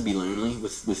don't have to be lonely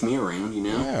with me around, you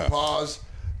know? Yeah. Pause.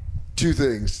 2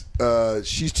 things.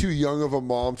 She's too young of a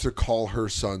mom to call her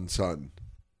son.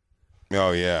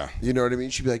 Oh yeah. You know what I mean?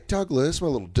 She'd be like, Douglas, my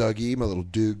little Dougie, my little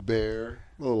Doog Bear,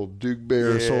 my little Doog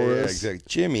Bear-saurus. Yeah, exactly.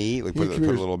 Jimmy, like put a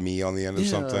little me on the end of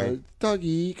something.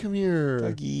 Dougie, come here.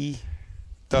 Dougie.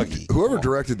 Whoever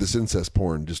directed this incest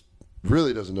porn just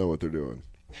really doesn't know what they're doing.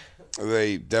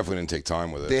 They definitely didn't take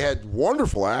time with it. They had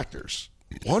wonderful actors.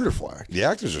 Wonderful actors. The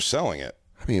actors are selling it.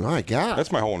 I mean, my God.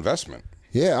 That's my whole investment.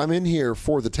 Yeah, I'm in here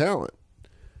for the talent. I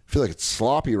feel like it's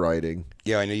sloppy writing.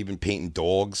 Yeah, I know you've been painting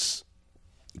dogs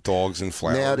and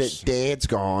flowers. Now that Dad's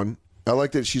gone, I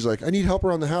like that she's like, I need help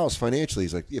around the house financially.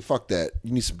 He's like, yeah, fuck that.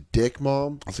 You need some dick,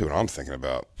 Mom? I'll tell you what I'm thinking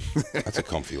about. That's a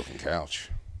comfy looking couch.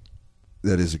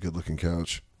 That is a good looking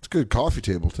couch. It's a good coffee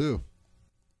table, too.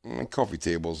 Coffee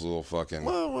table's a little fucking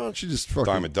Well, why don't you just fucking...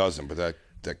 dime a dozen, but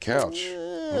that couch.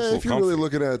 if you're really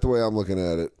looking at it the way I'm looking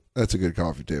at it, that's a good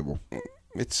coffee table.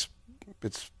 Let's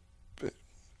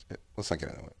not get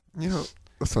into it. You know,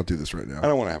 let's not do this right now. I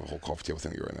don't want to have a whole coffee table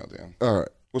thing with you right now, Dan. All right.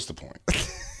 What's the point? You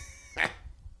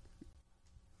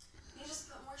just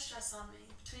put more stress on me.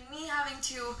 Between me having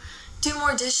to do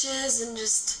more dishes and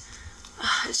just,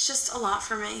 it's just a lot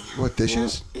for me. What,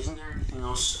 dishes? Well, isn't there anything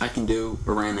else I can do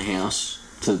around the house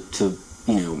to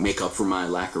make up for my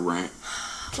lack of rent?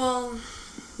 Well,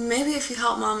 maybe if you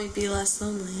help Mommy be less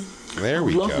lonely. There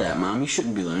we I love go. that, Mom. You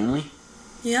shouldn't be lonely.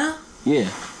 Yeah? Yeah.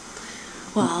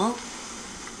 Well,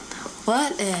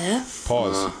 what if...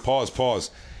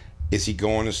 Pause. Is he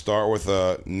going to start with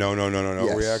a no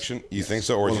Yes. reaction? You think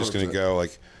so? Or is he just going to go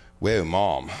like, wait,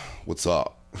 Mom, what's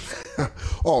up?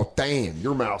 Oh, damn,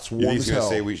 your mouth's You warm think as he's going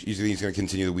to hell. say you think he's going to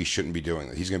continue that we shouldn't be doing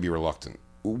that? He's going to be reluctant.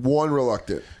 One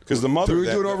reluctant. Because the mother... Do we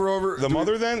do it over? The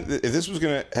mother then, if this was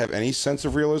going to have any sense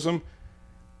of realism,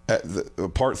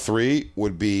 part 3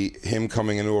 would be him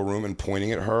coming into a room and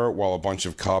pointing at her while a bunch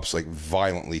of cops like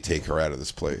violently take her out of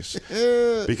this place.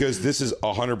 Because this is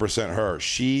 100% her.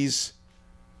 She's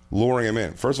luring him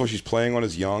in. First of all, she's playing on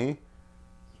his young,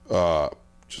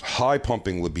 just high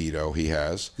pumping libido he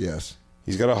has. Yes.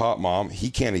 He's got a hot mom. He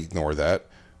can't ignore that.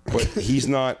 But he's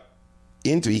not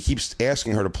into it. He keeps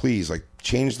asking her to please, like,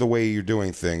 change the way you're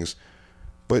doing things.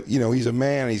 But, you know, he's a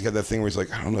man. And he's got that thing where he's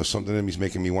like, I don't know, something in him. He's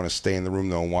making me want to stay in the room,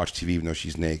 though, and watch TV even though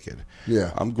she's naked.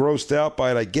 Yeah. I'm grossed out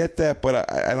by it. I get that, but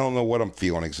I don't know what I'm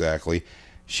feeling exactly.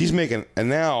 She's making, and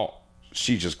now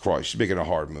she just cries. She's making a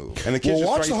hard move. And the kid's Well,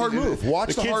 watch just the hard trying to- move.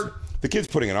 Watch the hard... The kid's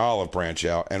putting an olive branch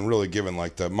out and really giving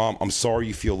like the, Mom, I'm sorry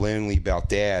you feel lonely about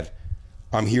Dad.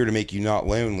 I'm here to make you not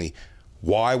lonely.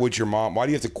 Why do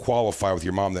you have to qualify with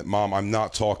your mom that, Mom, I'm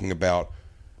not talking about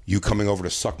you coming over to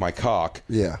suck my cock.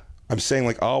 Yeah. I'm saying,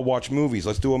 like, I'll watch movies.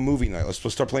 Let's do a movie night. Let's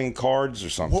start playing cards or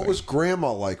something. What was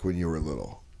Grandma like when you were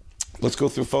little? Let's go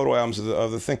through photo albums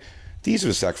of the thing. These are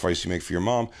the sacrifices you make for your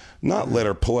mom. Not let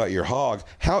her pull out your hog.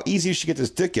 How easy is she to get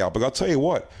this dick out? But I'll tell you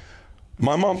what.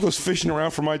 My mom goes fishing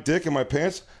around for my dick and my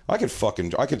pants.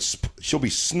 She'll be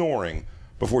snoring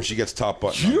before she gets top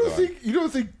button. You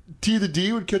don't think T the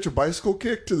D would catch a bicycle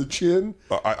kick to the chin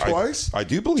twice? I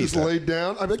do believe just that. laid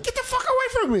down. I'd be like, get the fuck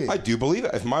away from me. I do believe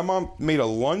it. If my mom made a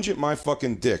lunge at my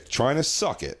fucking dick trying to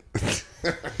suck it,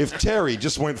 if Terry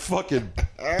just went fucking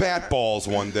bat balls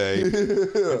one day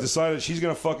and decided she's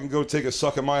going to fucking go take a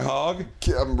suck at my hog,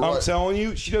 I'm telling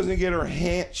you, she doesn't get her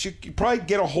hand. She'd probably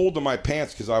get a hold of my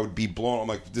pants because I would be blown. I'm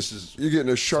like, You're getting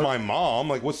a sharp... my mom.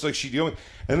 Like, what's like she doing?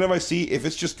 And then if I see, if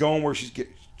it's just going where she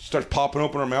starts popping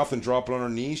open her mouth and dropping on her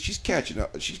knees, she's catching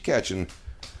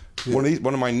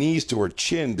one of my knees to her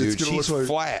chin, dude. She's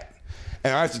flat.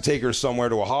 And I have to take her somewhere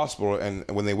to a hospital, and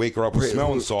when they wake her up with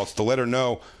smelling salts, to let her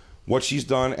know what she's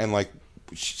done and like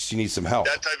she needs some help.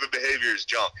 That type of behavior is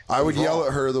junk. I would yell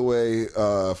at her the way,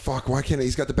 why can't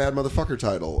he's got the bad motherfucker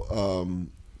title.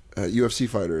 UFC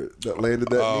fighter that landed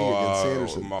that knee against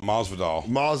Sanderson.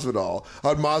 Masvidal.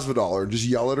 I'd Masvidal her and just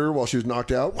yell at her while she was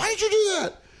knocked out. Why did you do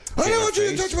that? I didn't want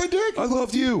you to touch my dick. I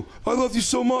loved you. I loved you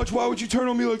so much. Why would you turn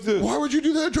on me like this? Why would you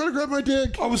do that? Trying to grab my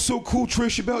dick. I was so cool,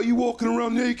 Trish, about you walking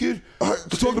around naked.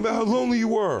 Talking about how lonely you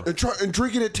were. And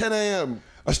drinking at 10 a.m.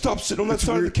 I stopped sitting on that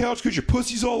side of the couch because your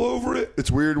pussy's all over it. It's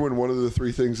weird when one of the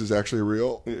three things is actually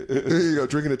real. You go,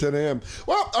 drinking at 10 a.m.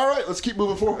 Well, all right, let's keep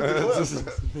moving forward.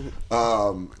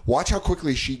 Watch how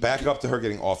quickly she... Back up to her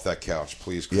getting off that couch,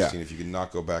 please, Christine. If you could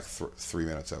not go back 3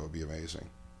 minutes, that would be amazing.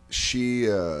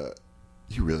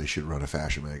 You really should run a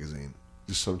fashion magazine.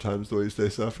 Just sometimes the way you say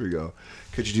stuff, you go,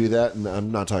 could you do that? And I'm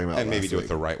not talking about and maybe do it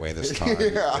the right way this time.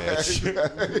 Exactly.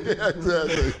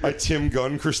 I Tim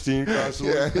Gunn Christine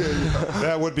constantly.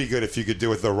 That would be good if you could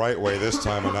do it the right way this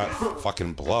time and not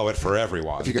fucking blow it for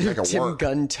everyone. If you could make it Tim work.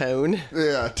 Gunn tone.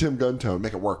 Yeah, Tim Gunn tone.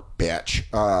 Make it work, bitch.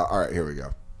 All right, here we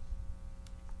go.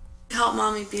 Help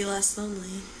Mommy be less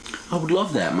lonely. I would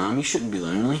love that, Mom. You shouldn't be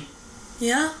lonely.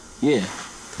 Yeah? Yeah.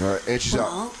 All right, and she's out.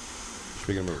 Well,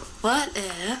 Speaking of movie. what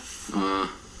if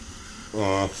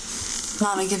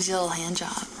Mommy gives you a little hand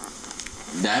job?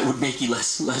 That would make you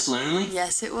less lonely?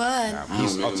 Yes, it would. I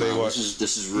don't know, I'll tell you Mom. what.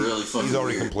 This is really fucking He's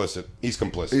already weird. complicit. He's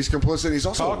complicit. He's complicit. He's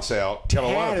also Talks out. Got a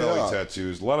lot of tatted belly up.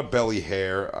 tattoos. A lot of belly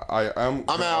hair. I'm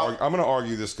out. I'm going to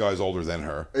argue this guy's older than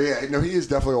her. Yeah, no, he is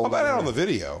definitely old. How about that on the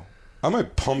video? I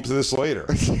might pump this later.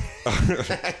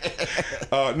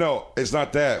 No, it's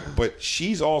not that. But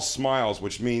she's all smiles,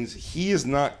 which means he is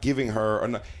not giving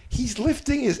her. He's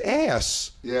lifting his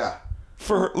ass Yeah.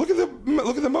 for her. Look at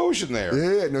the motion there.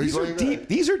 Yeah, no, he's these are laying deep. back.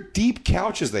 These are deep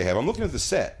couches they have. I'm looking at the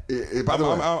set. By the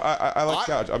way, I like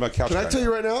couch. I'm a couch. Can I guy tell now.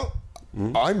 you right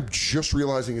now? I'm just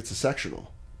realizing it's a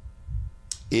sectional.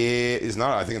 It is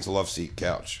not. I think it's a love seat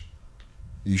couch.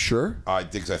 You sure? I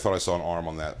thought I saw an arm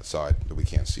on that side that we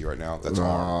can't see right now. That's an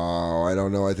arm. Oh, I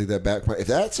don't know. I think that back. If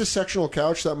that's a sectional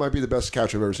couch, that might be the best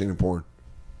couch I've ever seen in porn.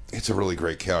 It's a really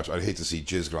great couch. I'd hate to see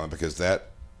jizz go on it because that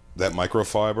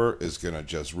microfiber is gonna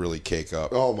just really cake up.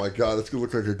 Oh my god, it's gonna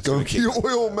look like a gonna gunky kick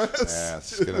oil Yeah,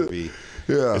 mess. it's gonna be.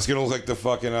 Yeah. It's gonna look like the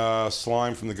fucking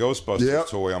slime from the Ghostbusters Yep.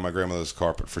 toy on my grandmother's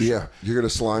carpet for sure. Yeah, you're gonna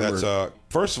slime That's her.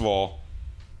 first of all,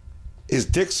 his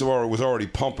dick was already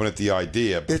pumping at the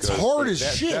idea. It's because hard as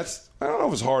shit. I don't know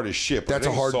if it's hard as shit. But That's I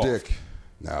a think it's hard soft. dick.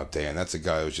 No, Dan, that's a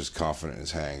guy who's just confident in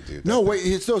his hang, dude. No, wait.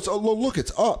 It's look.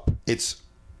 It's up. It's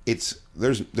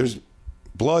there's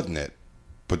blood in it,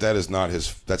 but that's not his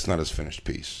finished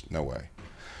piece. No way.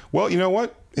 Well, you know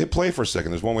what? Hit play for a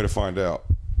second. There's one way to find out.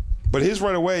 But his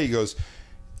right away,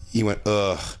 he went,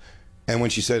 ugh. And when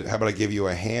she said, how about I give you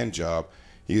a hand job?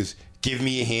 He goes, give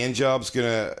me a hand job's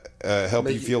gonna help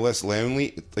you feel less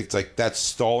lonely. It's like that's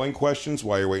stalling questions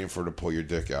while you're waiting for her to pull your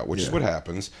dick out, which is what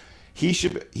happens.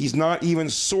 He's not even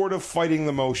sort of fighting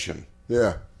the motion.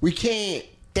 Yeah, we can't.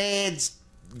 Dad's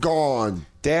gone.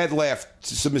 Dad left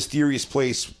to some mysterious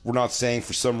place we're not saying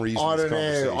for some reason. I in this don't know.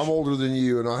 conversation. I'm older than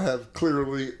you, and I have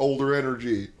clearly older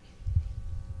energy.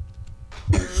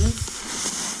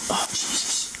 Oh,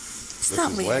 Jesus. It's Lift not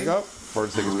his weird. leg up or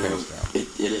to take his pants down.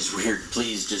 It is weird.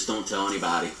 Please just don't tell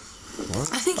anybody. I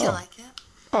think you'll like it.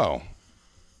 Oh.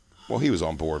 Well, he was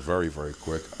on board very, very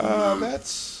quick.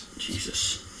 That's...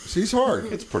 Jesus. He's hard.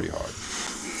 It's pretty hard.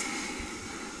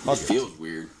 It feels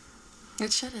weird.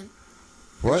 It shouldn't.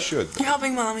 What? It should. You're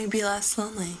helping Mommy be less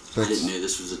lonely. I didn't know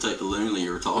this was the type of lonely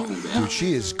you were talking about. Dude,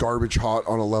 she is garbage hot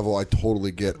on a level I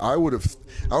totally get.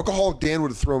 Alcoholic Dan would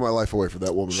have thrown my life away for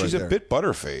that woman She's right a there. bit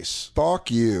butterface.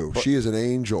 Fuck you. She is an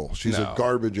angel. She's No. a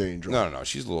garbage angel. No.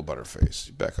 She's a little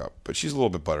butterface. Back up. But she's a little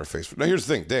bit butterface. Now, here's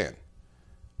the thing, Dan.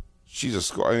 She's a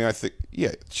score. I mean, I think,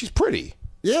 yeah, she's pretty.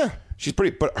 Yeah. She's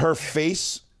pretty. But her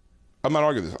face, I'm not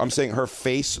arguing this. I'm saying her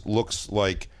face looks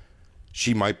like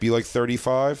she might be like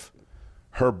 35.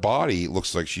 Her body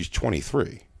looks like she's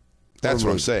 23. That's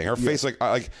what I'm saying. Her face, I'm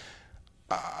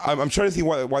trying to think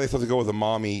why they thought to go with a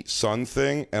mommy son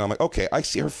thing, and I'm like, okay, I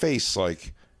see her face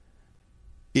like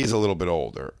is a little bit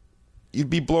older. You'd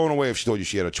be blown away if she told you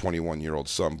she had a 21-year-old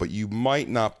son, but you might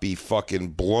not be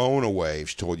fucking blown away if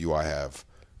she told you I have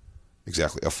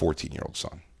exactly a 14-year-old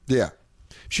son. Yeah.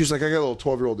 She's like, I got a little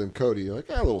 12-year-old named Cody. You're like,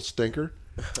 a little stinker.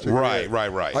 It's like,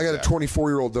 Right. I got a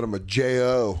 24-year-old that I'm a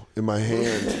J.O. in my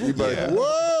hand. You'd be Yeah. like,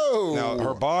 whoa. Now,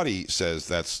 her body says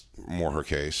that's more her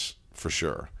case, for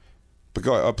sure. But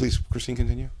go ahead. Please, Christine,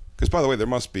 continue. Because, by the way,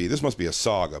 this must be a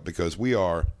saga, because we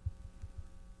are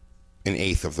an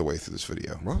eighth of the way through this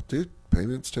video. Well, dude,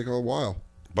 payments take a while.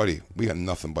 Buddy, we got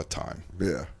nothing but time.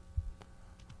 Yeah.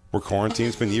 We're quarantined.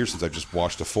 It's been years since I've just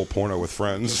watched a full porno with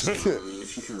friends. I mean,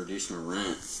 if you can reduce my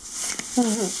rent.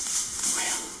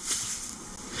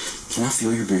 Can I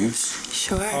feel your boobs?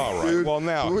 Sure. All right. Dude, Well,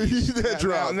 now we need that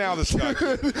drop. Now this guy.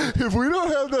 If we don't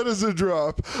have that as a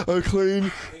drop, a clean.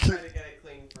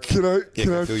 Can I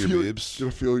feel your boobs? Can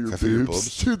I feel your Can I feel your boobs?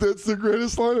 boobs? Dude, that's the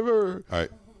greatest line I've ever. All right.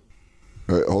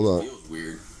 All right, hold on. Feels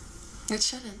weird. It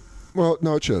shouldn't. Well,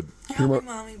 no, it should. You're You're helping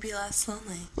my- Mommy be less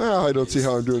lonely. Well, I don't see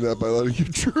how I'm doing that by letting you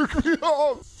jerk me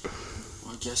off.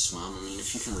 Well, I guess, Mom. I mean,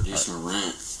 if you can reduce my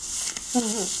rent.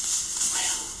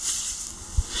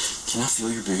 Can I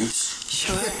feel your boobs?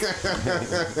 Sure.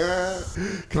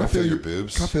 Can I feel your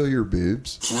boobs? Can I feel your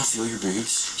boobs? Can I feel your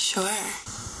boobs? Sure.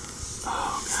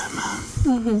 Oh, God,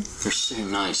 Mom. They're so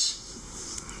nice.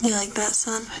 You like that,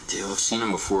 son? I do. I've seen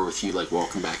them before with you, like,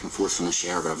 walking back and forth from the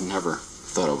shower, but I've never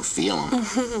thought I would feel them.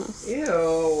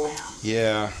 Ew.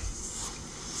 Yeah.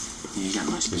 You got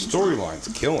nice The boobs. storyline's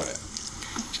killing it.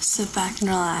 Just sit back and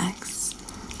relax.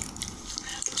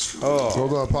 Oh.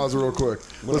 Hold on, pause it real quick.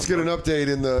 Let's get an update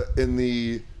in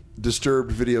the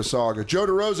Disturbed video saga. Joe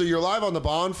DeRosa, you're live on the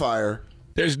bonfire.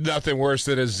 There's nothing worse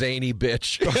than a zany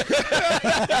bitch.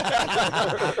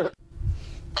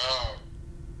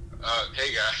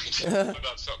 Hey guys,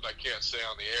 about something I can't say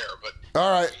on the air, but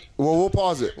All right. Well, we'll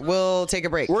pause it. We'll take a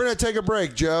break. We're going to take a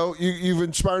break, Joe. You've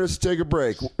inspired us to take a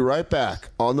break. We'll be right back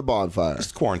on the bonfire.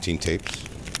 Just quarantine tapes.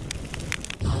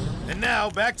 And now,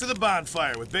 back to the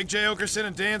bonfire with Big J. Okerson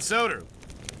and Dan Soder.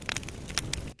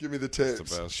 Give me the tapes.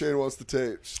 the best. Shane wants the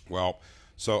tapes. Well,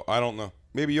 so I don't know.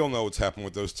 Maybe you'll know what's happened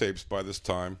with those tapes by this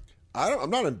time. I'm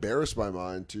not embarrassed by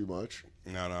mine too much.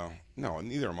 No,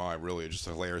 neither am I, really. It's just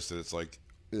hilarious that it's like,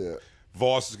 Yeah.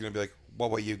 Voss is going to be like,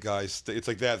 what were you guys it's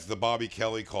like that. It's the Bobby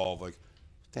Kelly call. Like,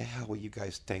 what the hell were you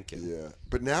guys thinking? Yeah.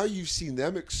 But now you've seen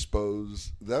them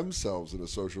expose themselves in a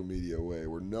social media way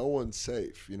where no one's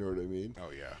safe. You know what I mean?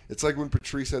 Oh, yeah. It's like when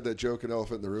Patrice had that joke in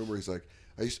Elephant in the Room where he's like,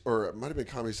 or it might have been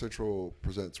Comedy Central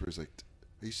Presents where he's like,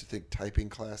 I used to think typing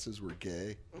classes were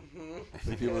gay.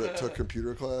 Like people that took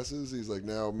computer classes. He's like,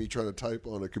 now me trying to type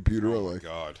on a computer. Oh, I'm my like,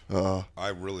 God. I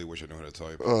really wish I knew how to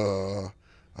type.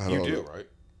 I You don't do, know. right?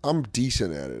 I'm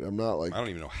decent at it. I'm not like, I don't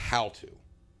even know how to.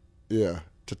 yeah.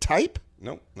 To type?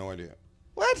 Nope, no idea.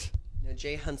 What? No,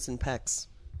 Jay hunts and pecks.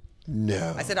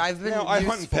 No. I said I've been. I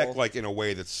hunt and useful. peck like in a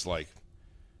way that's like,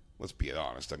 let's be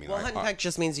honest. I mean, Well, hunt and peck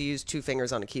just means you use two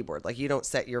fingers on a keyboard. Like you don't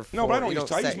set your. no, but I don't you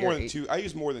use. I set use more your than two. I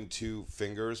use more than two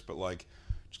fingers, but like,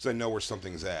 just 'cause I know where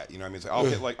something's at. You know what I mean? It's like, I'll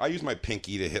hit like I use my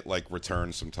pinky to hit like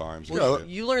return sometimes. Well,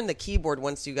 you learned the keyboard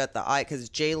once you got the eye, because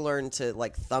Jay learned to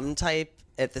like thumb type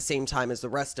at the same time as the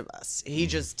rest of us. He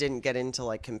just didn't get into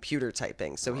like computer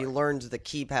typing, so he learned the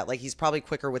keypad. Like he's probably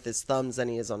quicker with his thumbs than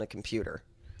he is on a computer.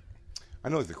 I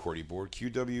know like the QWERTY board.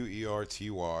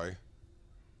 QWERTY,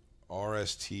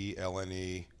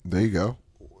 RSTLNE. There you go.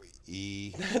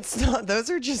 E. It's not. Those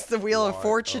are just the Wheel of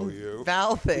Fortune Y-O-U.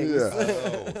 vowel things. Yeah.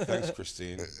 Oh, thanks,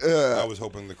 Christine. I was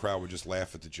hoping the crowd would just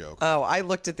laugh at the joke. Oh, I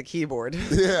looked at the keyboard.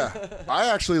 Yeah. I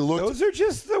actually looked. Those are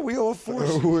just the Wheel of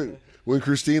Fortune. When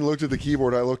Christine looked at the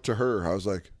keyboard, I looked to her. I was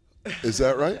like, is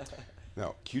that right?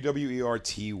 No,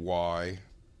 QWERTY.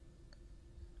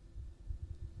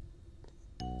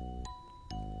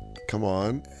 Come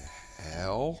on.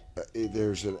 L?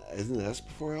 There's an, isn't an S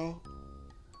before L?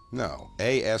 No,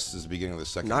 AS is the beginning of the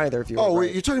second. Neither of you. Oh, are wait,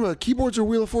 right. you're talking about keyboards or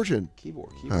Wheel of Fortune?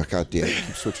 Keyboard. Oh, God damn it.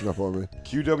 Keep switching up on me.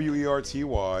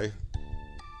 QWERTY.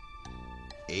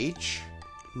 H.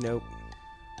 Nope.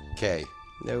 K.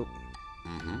 Nope.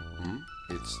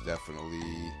 It's definitely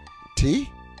T?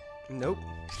 Nope.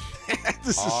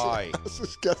 This I. This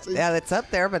is guessing. Yeah, that's up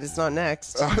there, but it's not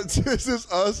next. This is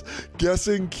us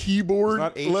guessing keyboard It's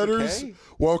not H or letters K?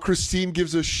 while Christine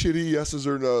gives us shitty yeses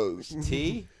or nos.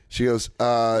 T. She goes,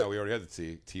 No, we already had the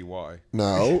T. TY.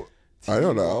 no. I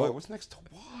don't TY. know. What's next to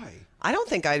Y? I don't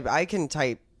think I can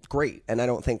type great, and I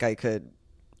don't think I could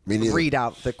Me neither. read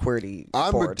out the QWERTY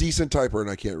I'm board. a decent typer and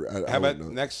I can't. I How about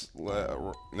wouldn't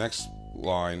know. next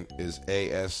line is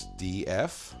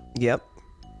ASDF. Yep.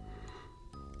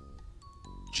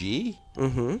 G.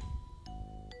 Mm-hmm.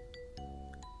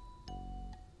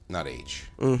 Not H.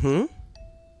 Mm-hmm.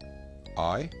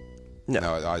 I. No.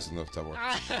 No, I's in the top one.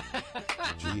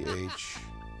 GH.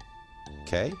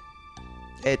 K.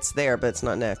 It's there, but it's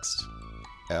not next.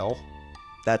 L.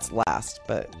 That's last,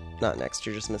 but not next.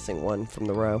 You're just missing one from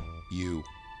the row. U.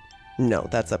 No,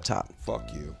 that's up top. Fuck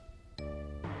you.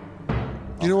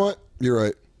 You know what? You're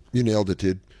right. You nailed it,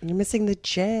 dude. You're missing the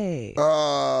J.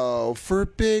 Oh, for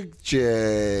Big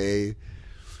J.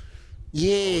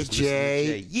 Yeah,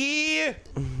 Jay. Yeah.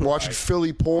 Watching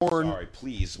Philly porn All right,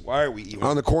 please. Why are we even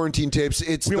on the quarantine tapes.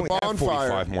 It's We the only have bonfire.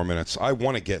 45 more minutes. I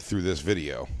want to get through this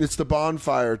video. It's the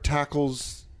bonfire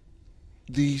tackles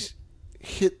these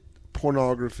hit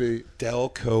pornography.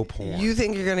 Delco porn. You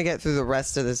think you're going to get through the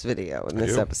rest of this video in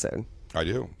this do. episode? I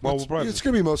do. Well, we'll probably It's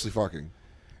going to be mostly fucking.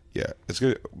 yeah, it's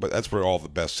good. But that's where all the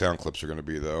best sound clips are going to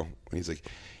be, though. When he's like,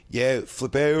 "Yeah,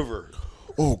 flip over.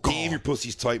 Oh, God. Damn, your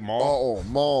pussy's tight, ma. Oh,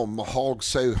 Mom, my hog's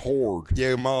so hard.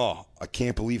 Yeah, ma. I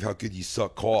can't believe how good you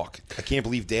suck cock. I can't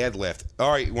believe Dad left.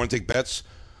 All right, you want to take bets?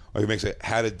 Oh, he makes it.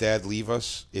 How did Dad leave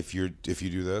us? If you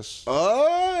do this,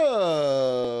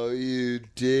 Oh, you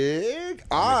dig?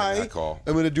 I that call.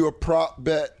 am going to do a prop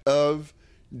bet of,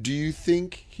 do you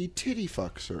think he titty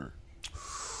fucks her?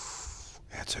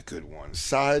 that's a good one.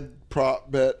 Side prop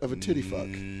bet of a titty fuck.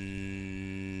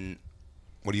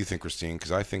 What do you think, Christine?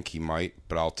 Because I think he might,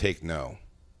 but I'll take no.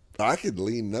 I could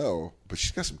lean no, but she's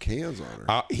got some cans on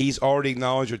her. He's already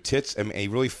acknowledged her tits, and he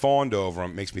really fawned over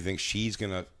him. Makes me think she's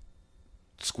gonna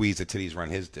squeeze the titties around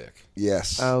his dick.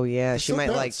 Yes. Oh, yeah. She so might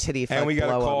nuts. like titty fuck And we got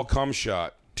to blow call 'em. cum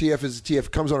shot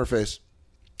TF comes on her face.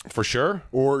 for sure.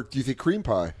 Or do you think cream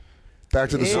pie? Back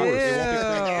to the source.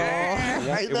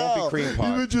 It won't be cream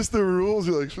pie. Even just the rules,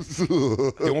 you're like,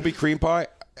 It won't be cream pie.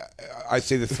 I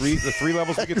say the three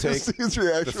levels we could take. His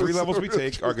reaction The three was levels so we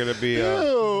take are going to be.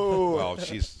 Ew. Well,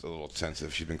 she's a little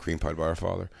sensitive. She's been cream pied by her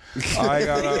father. I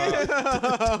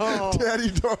got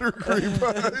daddy-daughter cream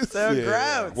pies. So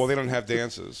gross. Well, they don't have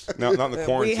dances. Not in the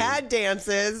quarantine. We had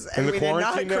dances, in and the we did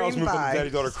not quarantine now, it's cream moving to pie.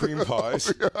 daddy-daughter cream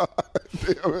pies.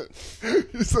 Damn it.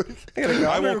 He's like, I gotta go.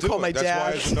 I I'm won't gonna call do my it. That's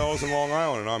dad. why Isabella's in Long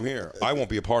Island and I'm here. I won't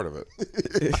be a part of it.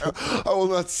 I will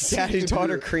not sing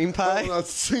Daddy-daughter to cream I pie. will not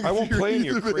sing I won't to play in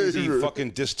your either crazy behavior.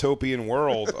 fucking dystopian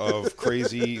world of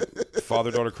crazy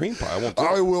father-daughter cream pie. I won't do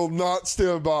I it. will not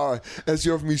stand by as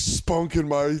you have me spunking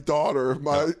my daughter,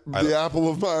 the apple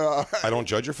of my eye. I don't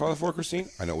judge your father for it, Christine.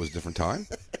 I know it was a different time,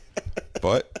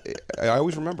 but I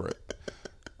always remember it.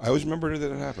 I always remember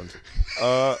that it happened.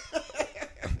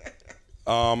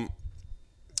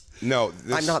 No,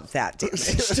 I'm not that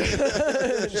damaged.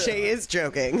 Shay is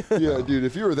joking. Yeah, dude,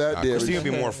 if you were that damaged.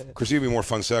 Christine would be more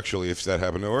fun sexually if that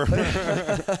happened to her.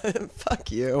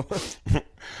 Fuck you.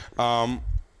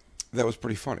 That was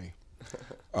pretty funny.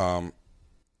 I'm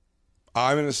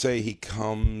going to say he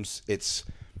comes.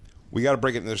 We got to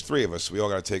break it. There's three of us. So we all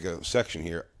got to take a section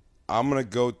here. I'm going to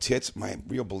go tits. My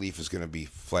real belief is going to be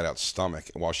flat out stomach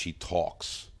while she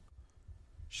talks.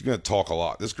 She's going to talk a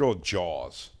lot. This girl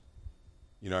jaws.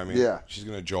 You know what I mean? Yeah. She's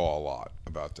going to jaw a lot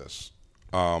about this.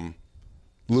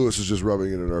 Lewis was just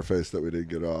rubbing it in our face that we didn't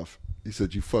get off. He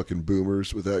said, "You fucking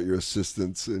boomers, without your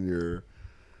assistants and your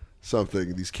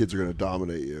something, these kids are going to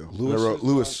dominate you." And I wrote,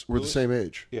 Lewis, we're the same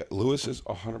age. Yeah, Lewis is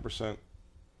 100%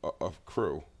 a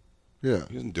crew. Yeah.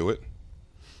 He doesn't do it.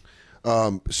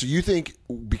 So you think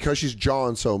because she's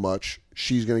jawing so much,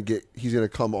 he's going to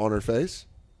come on her face?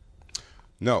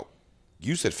 No.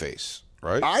 You said face,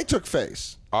 right? I took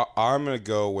face. I'm going to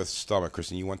go with stomach.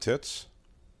 Kristen, you want tits?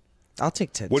 I'll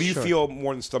take tits. What do you sure. feel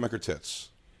more than stomach or tits?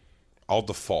 I'll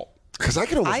default. Because I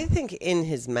can almost... I think in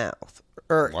his mouth.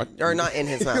 Or not in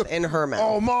his mouth, in her mouth.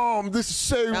 Oh, Mom, this is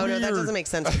so weird. No, that doesn't make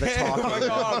sense for the talk. Oh, my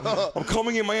God. I'm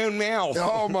coming in my own mouth.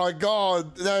 Oh, my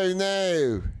God.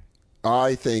 No.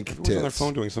 I think Everyone's on their tits.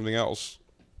 phone doing something else.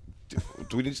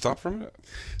 Do we need to stop for a minute?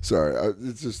 Sorry.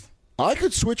 It's just... I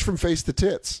could switch from face to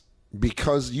tits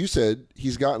because you said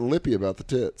he's gotten lippy about the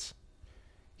tits.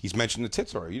 He's mentioned the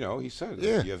tits already. You know, he said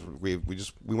it. Yeah. We went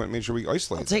and made sure we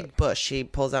isolated I'll take Bush. She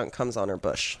pulls out and comes on her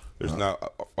bush. There's no...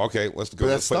 Okay, let's go.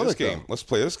 But Let's that's play this stomach, game. though. Let's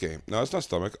play this game. No, it's not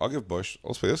stomach. I'll give Bush.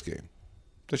 Let's play this game.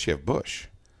 Does she have Bush?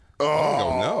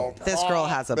 Oh, no. This girl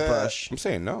has a bush. I'm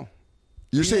saying no.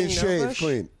 You're saying mean no shave bush?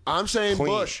 clean. I'm saying Clean.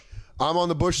 Bush. I'm on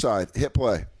the Bush side. Hit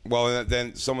play. Well,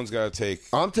 then someone's got to take...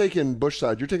 I'm taking Bush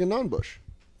side. You're taking non-Bush.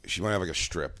 She might have like a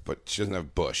strip, but she doesn't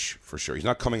have bush for sure. He's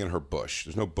not coming in her bush.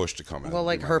 There's no bush to come in. Well,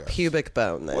 like her pubic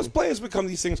bone then. Let's play as become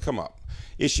these things come up.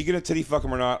 Is she gonna titty fuck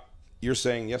him or not? You're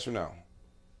saying yes or no?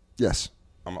 Yes.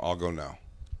 I'll go no.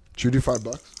 Should we do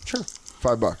 $5? Sure.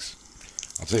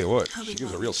 $5. I'll tell you what. She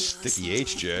gives a real sticky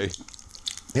HJ.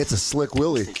 It's a slick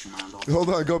Willy. Hold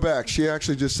on, go back. She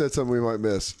actually just said something we might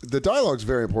miss. The dialogue's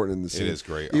very important in this scene. It is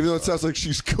great. Even though it sounds like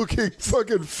she's cooking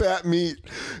fucking fat meat.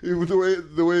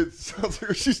 The way it sounds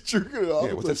like she's jerking it off.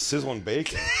 Yeah, what's that sizzling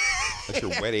bake? That's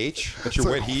your wet H? That's your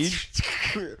wet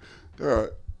heege? All right.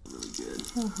 Really good.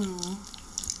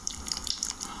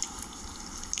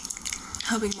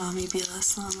 Helping mommy be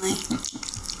less lonely.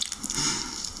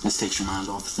 This takes your mind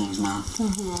off of things, Mom.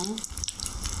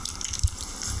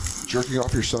 Jerking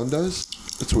off your son does?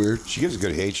 That's weird. She gives a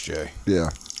good HJ. Yeah.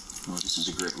 Well, this is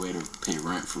a great way to pay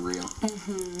rent for real.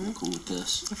 I'm cool with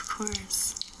this. Of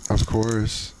course. Of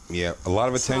course. Yeah, a lot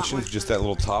of attention to just that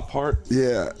little top part.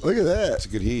 Yeah, look at that. It's a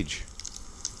good heege.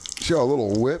 See a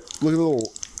little whip? Look at the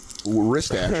little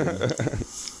wrist action.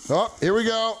 Oh, here we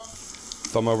go.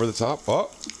 Thumb over the top.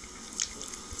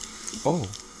 Oh.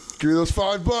 Give me those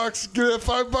 $5. Give me that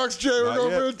 $5, Jay. We're Not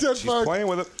going yet. for a 10 She's bucks. playing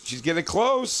with it. She's getting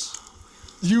close.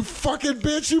 You fucking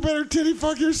bitch. You better titty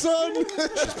fuck your son.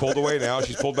 She's pulled away now.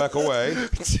 She's pulled back away. I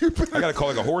got to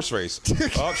call it like a horse race.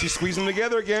 Oh, she's squeezing them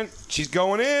together again. She's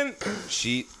going in.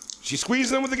 She's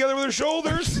squeezing them together with her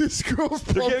shoulders. This girl's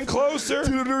They're getting closer.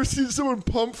 Dude, I've never seen someone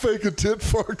pump fake a tit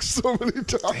fuck so many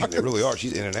times. Man, they really are.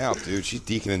 She's in and out, dude. She's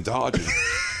deaking and dodging.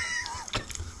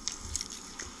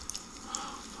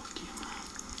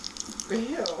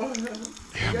 Yeah, Mom.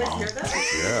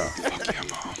 Yeah. Fuck yeah,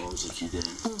 Mom. Balls like you did.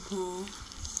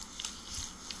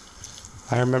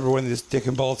 I remember when this dick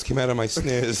and balls came out of my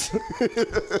sniz.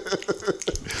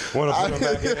 Want to put them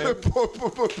back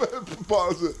in?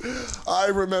 Pause it. I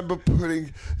remember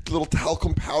putting little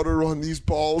talcum powder on these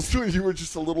balls when you were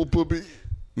just a little booby.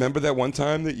 Remember that one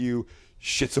time that you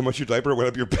shit so much your diaper went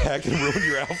up your back and ruined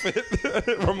your outfit,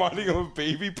 reminding him of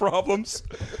baby problems.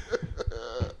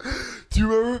 Do you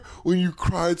remember when you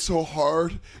cried so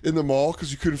hard in the mall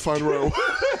because you couldn't find where I was?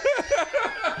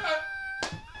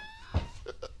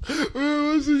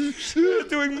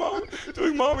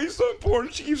 doing mommy's son porn.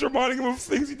 She keeps reminding him of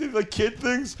things he did, like kid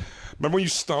things. Remember when you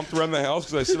stomped around the house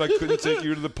because I said I couldn't take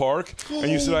you to the park,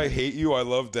 and you said I hate you, I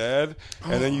love Dad,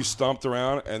 and then you stomped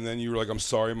around, and then you were like, I'm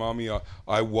sorry, Mommy, I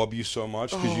wub you so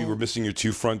much because you were missing your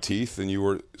 2 front teeth, and you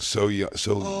were so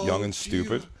young and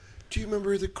stupid. Do you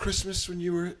remember the Christmas when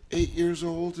you were 8 years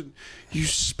old and you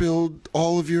spilled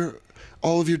all of your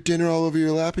dinner all over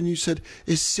your lap and you said,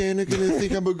 "Is Santa gonna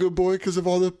think I'm a good boy because of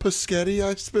all the pescetti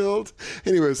I spilled?"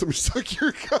 Anyways, let me suck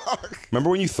your cock. Remember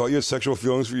when you thought you had sexual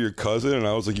feelings for your cousin, and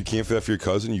I was like, you can't feel that for your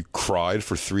cousin? You cried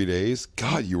for 3 days?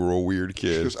 God, you were a weird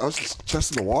kid. I was just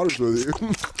testing the waters with you.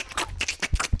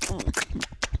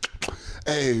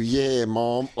 Hey, yeah,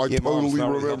 Mom. I totally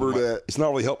remember that. It's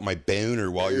not really helping my boner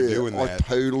while you're doing that. I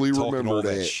totally Talking remember all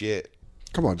that shit.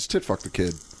 Come on, just tit fuck the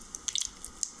kid.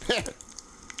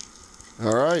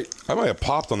 All right. I might have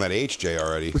popped on that HJ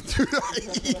already. Dude, I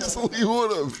easily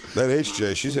would have. That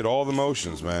HJ, she's hit all the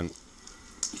motions, man.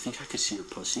 You think I could see your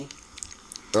pussy?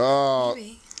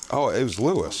 Maybe. Oh, it was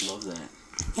Lewis. I love that.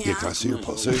 Yeah, can I see your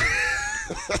pussy?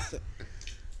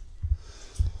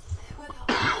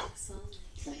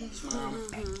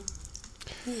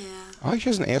 Yeah. Oh, he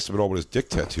hasn't asked him at all what his dick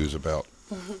tattoo's about.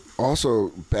 Also,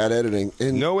 bad editing.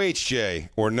 And No HJ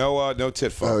or no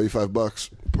tit fuck. I owe you $5.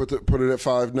 Put it at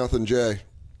 5-0 J.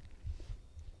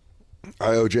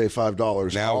 I owe Jay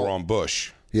 $5. Now we're on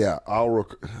Bush. Yeah, I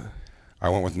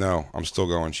went with no. I'm still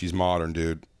going. She's modern,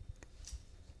 dude.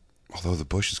 Although the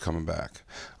Bush is coming back.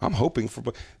 I'm hoping for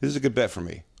Bush. This is a good bet for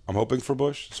me. I'm hoping for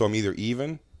Bush, so I'm either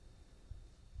even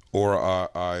or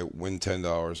I win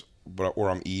 $10, or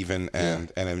I'm even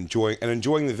and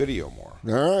enjoying the video more.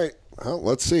 All right. Well,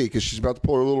 let's see, because she's about to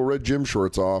pull her little red gym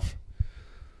shorts off.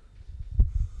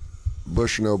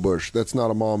 Bush, no Bush. That's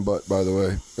not a mom butt, by the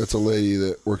way. That's a lady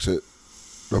that works at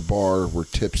a bar where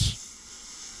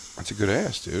tips. That's a good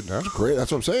ass, dude. No? That's great.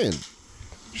 That's what I'm saying.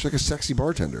 She's like a sexy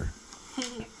bartender.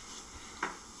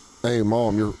 Hey,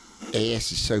 Mom, your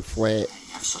ass is so flat.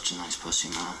 You have such a nice pussy,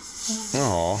 Mom.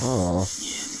 Aw. Oh. Yeah, it's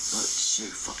so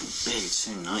fucking big. It's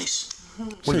so nice.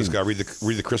 What, you just got to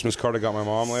read the Christmas card I got my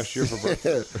mom last year for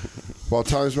birthday? While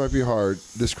times might be hard,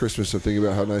 this Christmas I'm thinking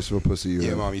about how nice of a pussy you Yeah,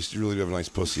 have. Mom, you really do have a nice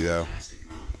pussy, though.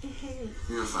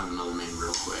 You're gonna find another man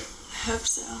real quick. I hope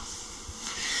so.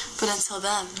 But until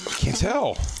then. I can't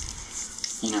tell.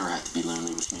 You never have to be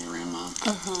lonely with me around, Mom.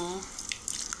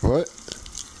 What?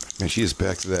 Man, she is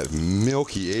back to that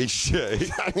milky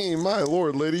HJ. I mean, my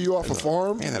lord, lady, you off a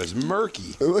farm? Man, that is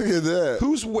murky. Look at that.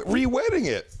 Who's re-wetting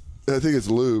it? I think it's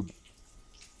lube.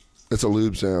 It's a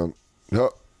lube sound.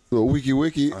 No, little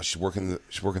wiki. Oh, she's working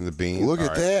the bean. Look All at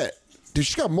right. that. Dude,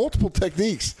 she's got multiple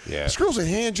techniques. Yeah. This girl's a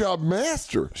hand job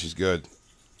master. She's good.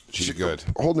 She's good.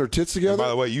 Holding her tits together. And by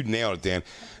the way, you nailed it, Dan.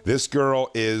 This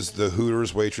girl is the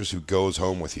Hooters waitress who goes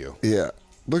home with you. Yeah.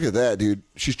 Look at that, dude.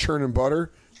 She's churning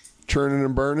butter, churning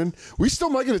and burning. We still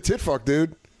might get a tit fuck,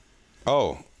 dude.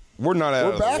 Oh, we're not out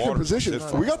We're of the back in water. position. Tit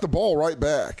fuck. We got the ball right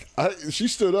back. She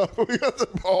stood up. We got the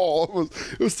ball.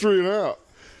 It was 3 and out.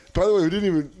 By the way, we didn't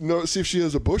even see if she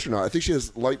has a bush or not. I think she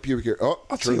has light pubic hair. Oh,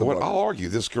 I'll tell you what. I'll argue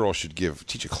this girl should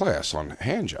teach a class on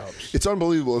hand jobs. It's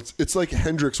unbelievable. It's like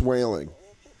Hendrix wailing.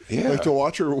 Yeah, Like to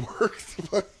watch her work.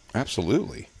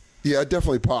 absolutely. Yeah, I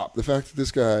definitely pop. The fact that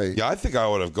this guy. Yeah, I think I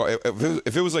would have gone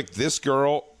if it was like this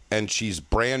girl and she's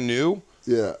brand new.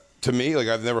 Yeah. To me, like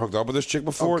I've never hooked up with this chick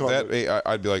before.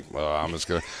 I'd be like, I'm just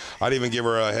gonna. I'd even give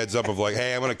her a heads up of like,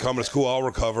 hey, I'm gonna come to school. I'll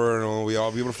recover, and we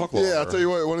all be able to fuck. Yeah, I'll tell you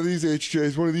what. One of these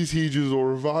HJs, one of these Heeges will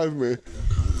revive me.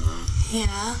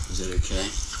 Yeah. Is it okay?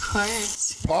 Of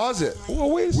course. Pause it.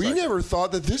 Well, wait a We second. never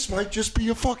thought that this might just be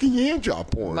a fucking hand job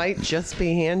porn. Might just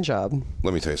be hand job.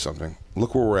 Let me tell you something.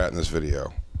 Look where we're at in this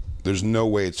video. There's no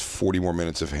way it's 40 more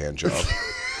minutes of hand job.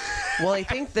 Well, I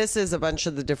think this is a bunch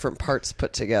of the different parts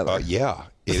put together. Yeah,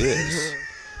 it is.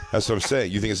 That's what I'm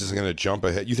saying. You think this isn't going to jump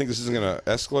ahead? You think this isn't going to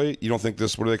escalate? You don't think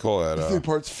this? What do they call that? I think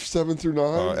parts 7 through 9.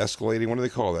 Escalating. What do they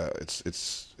call that?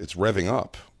 It's revving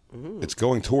up. It's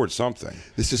going towards something.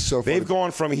 This is so funny. They've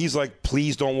gone from he's like,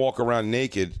 please don't walk around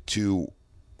naked to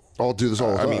I'll do this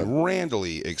all the time. I mean,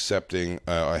 randomly accepting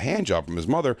a hand job from his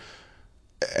mother,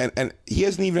 and he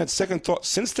hasn't even had second thought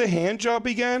since the hand job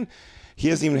began. He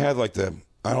hasn't even had like the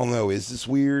I don't know. Is this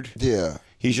weird? Yeah.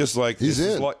 He's just like He's this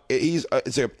is in. like,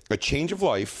 it's a change of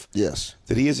life. Yes.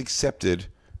 That he has accepted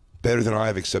better than I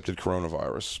have accepted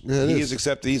coronavirus. Yeah, he is. has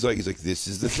accepted. He's like, this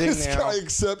is the thing This now. guy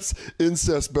accepts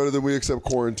incest better than we accept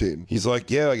quarantine. He's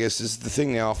like, yeah, I guess this is the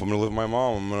thing now. If I'm gonna live with my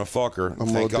mom, I'm gonna fuck her.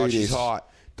 Thank God she's hot.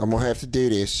 I'm gonna have to do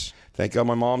this. Thank God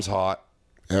my mom's hot.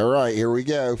 All right, here we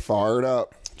go. Fire it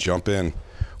up. Jump in.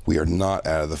 We are not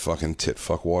out of the fucking tit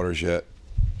fuck waters yet.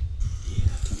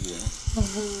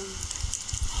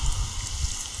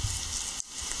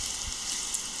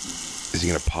 Is he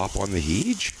gonna pop on the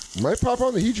Heej? Might pop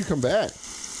on the Heej and come back.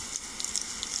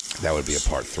 That would be a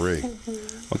part 3.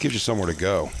 What gives you somewhere to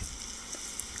go?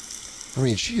 I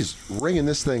mean, she's ringing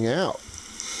this thing out.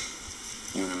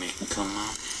 You want to make me come, Mom?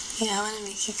 Yeah, I want to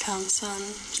make you come, son.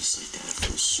 Just like that. It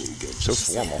feels so good. So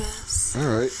Just like formal. this.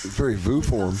 All right, very VU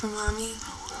form. For mommy.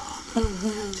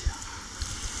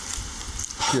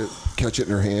 Catch it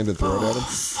in her hand and throw it at him.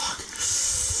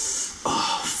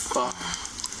 Oh, fuck.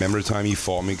 Remember the time you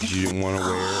fought me because you didn't want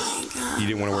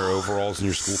to wear overalls in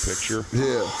your school picture?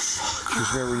 Yeah.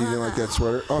 Just remember when you didn't like that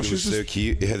sweater? Oh, It she's was so just...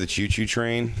 cute. It had the choo-choo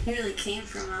train. He really came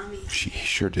for mommy. She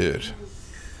sure did.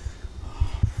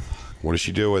 What does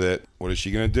she do with it? What is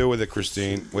she going to do with it,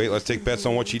 Christine? Wait, let's take bets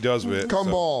on what she does with it. Come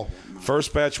ball.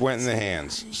 First batch went in the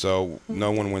hands, so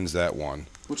no one wins that one.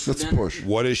 Let's push.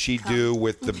 What does she do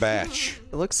with the batch?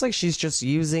 It looks like she's just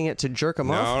using it to jerk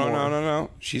him off more. No.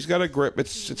 She's got a grip.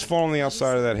 It's falling on the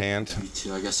outside of that hand. Me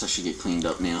too. I guess I should get cleaned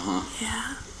up now, huh?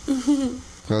 Yeah.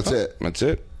 That's it. That's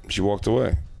it. She walked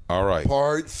away. All right.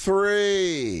 Part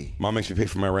 3. Mom makes me pay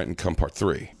for my rent and come part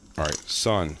 3. All right.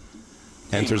 Son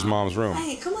enters mom's room.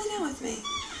 Hey, come lay down with me.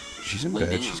 She's in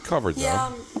bed. She's covered, though. Yeah,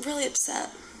 I'm really upset.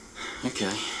 Okay.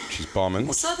 She's bumming.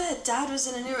 I saw that Dad was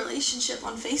in a new relationship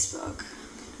on Facebook.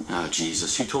 Oh,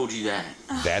 Jesus. Who told you that?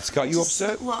 That's got you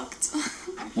upset? Looked.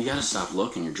 You gotta stop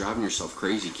looking. You're driving yourself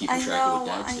crazy keeping I track of know,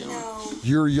 what Dad's I doing. know.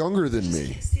 You're younger than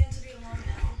me. Stand to be alone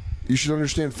now. You should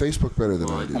understand Facebook better than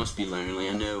Well, I it do. must be lonely.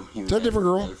 I know. He was that a different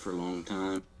girl? together for a long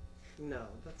time. No,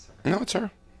 that's her. No, it's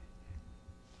her.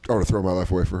 I would have thrown my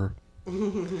life away for her.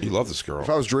 You love this girl. If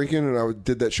I was drinking and I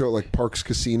did that show at like Parks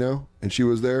Casino and she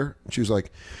was there, and she was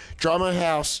like, "Draw my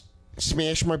house,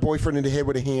 smash my boyfriend in the head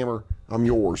with a hammer. I'm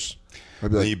yours." I'd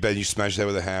be Then like, you bet you smash that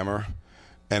with a hammer,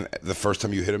 and the first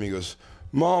time you hit him, he goes,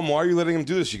 "Mom, why are you letting him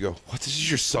do this?" You go, "What? This is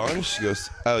your son?" She goes,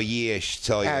 "Oh yeah, I should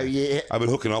tell you. Oh, yeah. I've been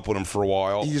hooking up with him for a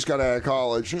while." "You just got out of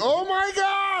college." Oh my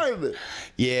god!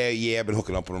 Yeah, I've been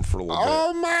hooking up with him for a little bit.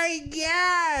 Oh my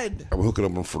god! I've been hooking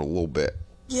up with him for a little bit.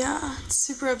 Yeah, it's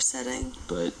super upsetting.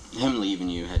 But him leaving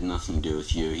you had nothing to do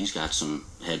with you. He's got some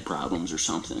head problems or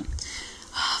something.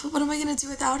 But what am I gonna do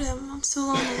without him? I'm so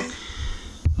lonely.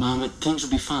 Mom, things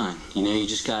will be fine. You know, you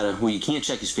just gotta... Well, you can't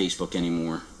check his Facebook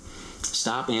anymore.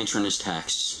 Stop answering his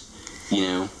texts. You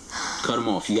know, cut him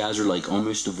off. You guys are, like,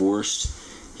 almost divorced.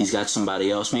 He's got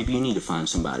somebody else. Maybe you need to find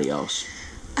somebody else.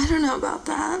 I don't know about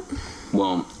that.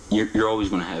 Well, you're always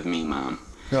gonna have me, Mom.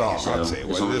 Oh, So, I'd say, as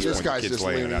well, long at as- this This point, guy's the kid's just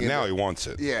laying it leaning out. into Now it. he wants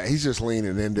it. Yeah, he's just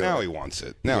leaning into Now it. he wants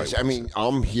it. Now Yes, he I wants mean, it.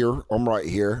 I'm here. I'm right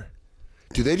here.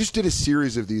 Dude, they just did a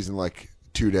series of these in like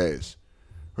 2 days.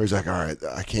 Where he's like, "All right,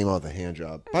 I came out with a hand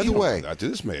job." By the You don't way, know that,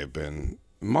 dude, this may have been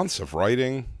months of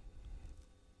writing.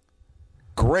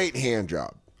 great hand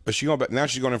job. But she going back now.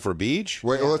 She's going in for a beach.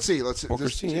 Wait, well, let's see. Let's. Well,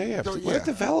 just- Christine, yeah. don't- Let it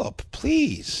develop,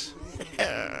 please.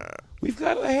 We've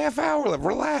got a half hour left.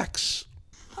 Relax.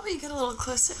 How about you get a little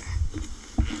closer?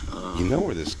 You know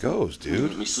where this goes,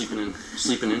 dude. Me sleeping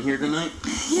in here tonight?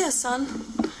 Yeah, son.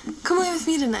 Come lay with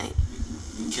me tonight.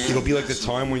 Okay. It'll be like the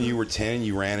time when you were 10 and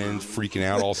you ran in freaking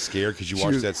out all scared because you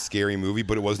watched was- that scary movie,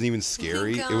 but it wasn't even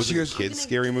scary. It was She a goes- kid's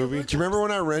scary movie. Do you remember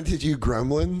when I rented you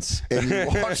Gremlins and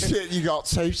you watched it? And you got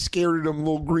so scared of them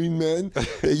little green men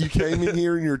that you came in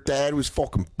here and your dad was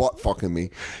fucking butt fucking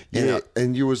me. Yeah.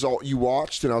 And you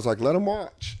watched and I was like, "Let him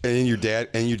watch." And your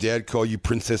dad called you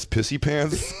Princess Pissy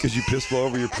Pants because you pissed all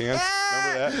over your pants.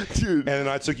 Remember that? Dude. And then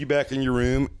I took you back in your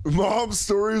room. Mom's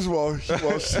stories while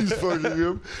she's fucking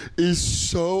him is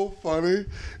so funny.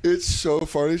 It's so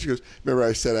funny. She goes, "Remember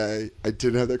I said I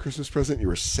didn't have that Christmas present? You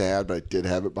were sad, but I did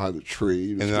have it behind the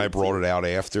tree." And then I brought it out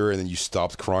after, and then you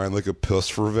stopped crying like a puss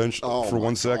for revenge Oh for my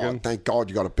 1 God. second. Thank God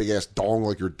you got a big ass dong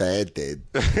like your dad did.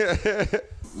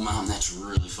 Mom, that's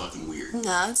really fucking weird.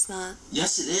 No, it's not.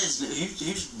 Yes, it is.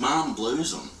 Whose mom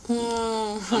blows them?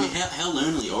 I mean, how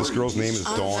lonely are This you? girl's name is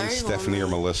I'm Dawn, very Stephanie, or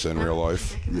lonely. Melissa in real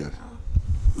life. Yeah.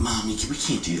 Mom, we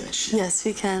can't do that shit. Yes,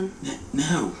 we can.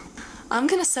 No. I'm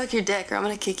gonna suck your dick or I'm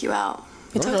gonna kick you out.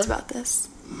 We Okay. talked about this.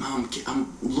 Mom,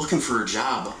 I'm looking for a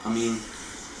job. I mean,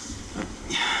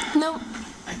 No.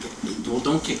 Well,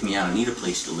 don't kick me out. I need a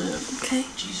place to live. Okay.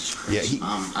 Jesus Christ.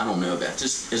 I don't know about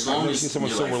just as long I've never as seen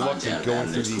someone so reluctant going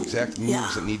through the exact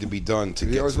moves that need to be done to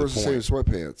He get always to the wears the same point.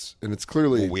 sweatpants, and it's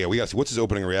clearly. Well, yeah, we got to see what's his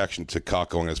opening reaction to Cock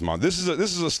going to his mom. This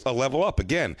is a level up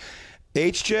again.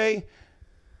 HJ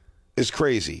is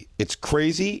crazy. It's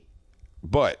crazy,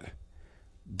 but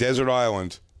Desert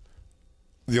Island.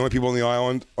 The only people on the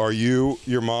island are you,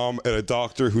 your mom, and a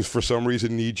doctor who, for some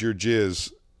reason, needs your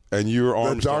jizz, and your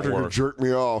arms That doctor don't can work. jerk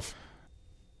me off.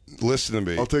 Listen to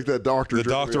me. I'll take that doctor. The jerk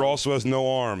me doctor off. also has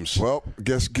no arms. Well,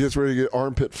 gets ready to get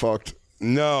armpit fucked.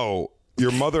 No,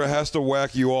 your mother has to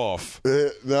whack you off.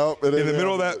 No, in the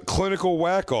middle of that clinical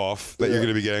whack off that you're going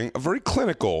to be getting, a very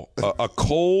clinical, a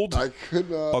cold,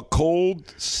 a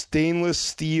cold stainless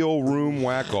steel room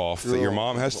whack off that your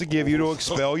mom has to give you to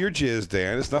expel your jizz.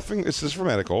 Dan, it's nothing. It's just for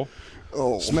medical.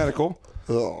 Oh, it's medical.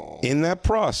 Oh. In that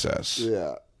process,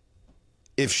 yeah.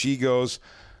 If she goes,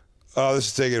 "Oh, this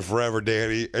is taking forever,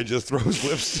 Danny," and just throws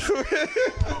lips to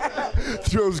it,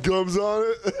 throws gums on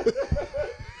it.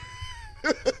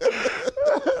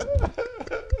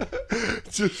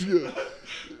 Just, yeah.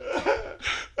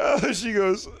 She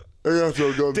goes, I gotta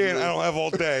throw gums. Dan, I don't have all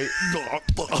day.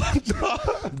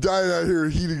 Dying out here,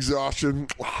 heat exhaustion.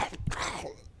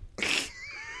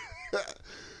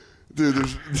 Dude,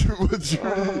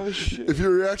 if your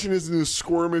reaction isn't a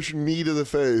squirmish knee to the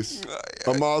face,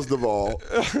 a Mazda ball.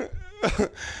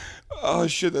 Oh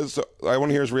shit! I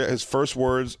want to hear his first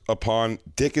words upon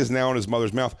Dick is now in his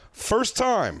mother's mouth. First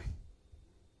time.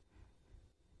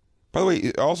 By the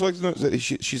way, I also like to know that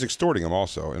she's extorting him.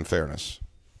 Also, in fairness,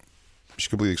 she's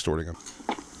completely extorting him.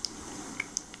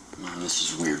 Man,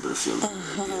 this is weird, but it feels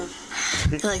really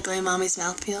good. You like the way mommy's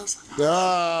mouth feels?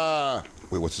 Ah.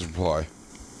 Wait, what's his reply?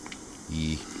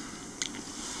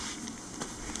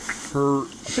 I'll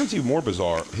tell you even more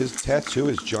bizarre. His tattoo,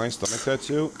 his giant stomach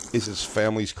tattoo, is his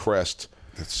family's crest.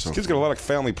 That's so This kid's got a lot of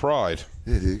family pride.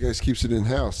 Yeah, dude, you guys keeps it in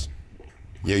house.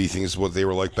 Yeah, you think this is what they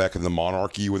were like back in the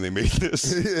monarchy when they made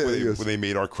this? Yeah, when they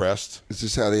made our crest? It's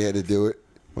just how they had to do it.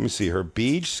 Let me see. Her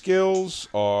beach skills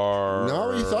are...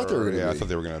 No, you thought they were going to be. Yeah, I thought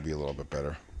they were going to be a little bit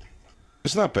better.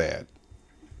 It's not bad.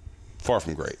 Far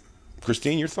from great.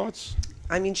 Christine, your thoughts?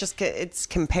 I mean, just it's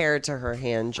compared to her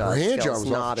hand job. Her hand job skills,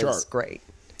 was off not the as chart. great.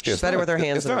 Yeah, She's better with her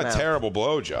hands. It's in not her a mouth. terrible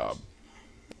blow job.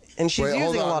 And she's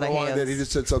using a lot of hands. Then he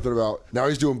just said something about now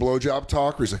he's doing blowjob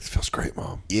talk. Where he's like, "It feels great,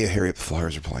 mom." Yeah, Harriet, the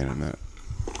Flyers are playing in a minute.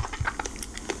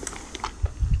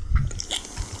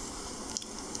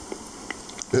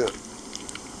 Yeah.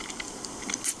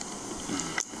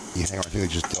 Yeah, hang on. I think they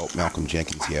just dealt Malcolm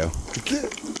Jenkins, yo.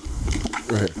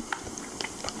 Right.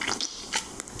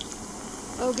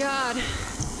 Oh God.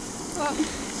 Oh.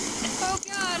 Oh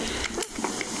God.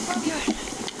 Oh God.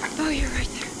 Oh, you're right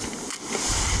there.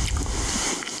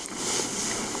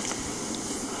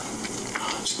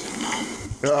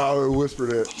 Oh, I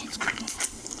whispered it.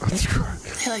 That's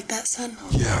great. You like that, son?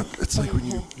 Yeah, it's like when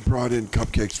you brought in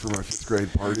cupcakes for my 5th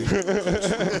grade party.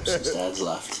 Since Dad's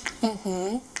left.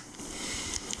 Mm-hmm.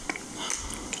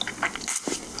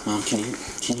 Mom, can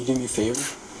you do me a favor?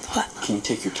 What? Can you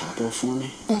take your top off for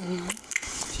me? Mm-hmm.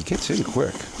 He gets in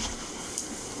quick.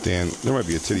 Dan, there might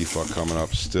be a titty fuck coming up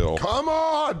still. Come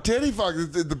on, titty fuck.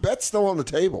 The bet's still on the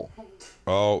table.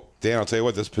 Oh, Dan, I'll tell you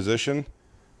what, this position,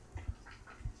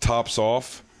 tops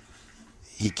off,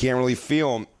 he can't really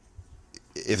feel him.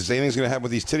 If there's anything's going to happen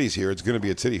with these titties here, it's going to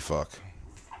be a titty fuck.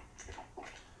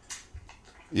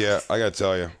 Yeah, I got to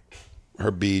tell you, her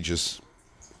B just,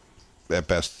 at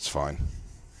best, it's fine.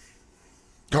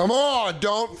 Come on,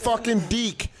 don't fucking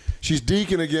deek. She's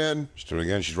deeking again. She's doing it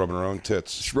again. She's rubbing her own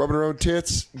tits. She's rubbing her own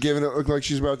tits, giving it look like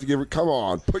she's about to give her. Come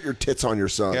on, put your tits on your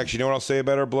son. Actually, you know what I'll say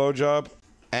about her blowjob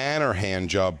and her hand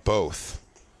job both.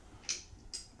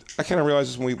 I kind of realized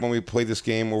this when we played this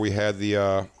game where we had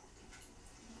the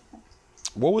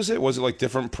what was it? Was it like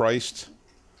different priced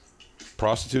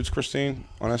prostitutes, Christine,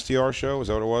 on SDR show? Is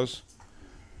that what it was?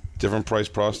 Different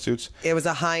priced prostitutes. It was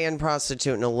a high-end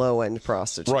prostitute and a low-end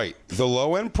prostitute. Right. The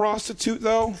low-end prostitute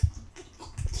though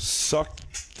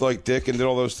sucked like dick and did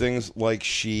all those things like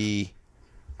she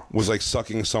was like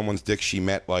sucking someone's dick she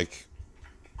met like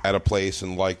at a place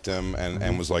and liked him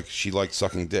and was like she liked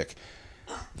sucking dick.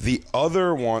 The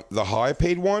other one, the high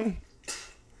paid one,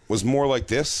 was more like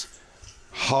this.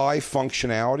 High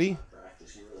functionality.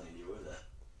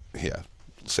 Yeah,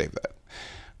 save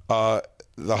that.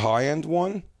 The high end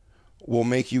one will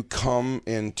make you come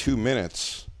in 2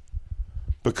 minutes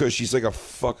because she's like a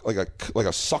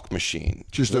suck machine.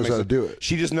 She just knows how to do it.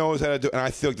 She just knows how to do it. And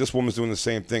I feel like this woman's doing the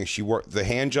same thing. The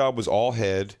hand job was all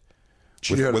head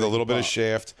with a little bit of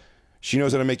shaft. She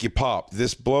knows how to make you pop.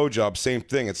 This blow job, same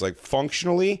thing. It's like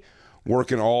functionally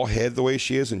working all head the way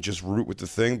she is and just root with the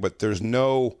thing, but there's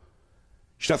no.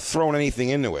 She's not throwing anything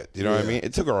into it. You know what I mean?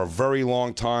 It took her a very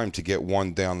long time to get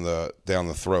one down the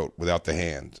throat without the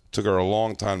hand. It took her a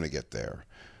long time to get there.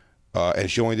 And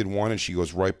she only did one, and she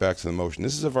goes right back to the motion.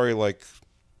 This is a very, like,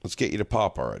 let's get you to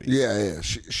pop already. Yeah.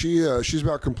 She's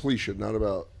about completion, not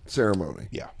about ceremony.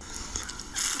 Yeah.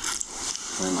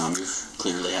 Well, Mom, you've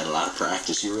clearly had a lot of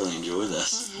practice. You really enjoy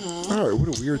this. All right,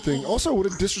 what a weird thing. Also, what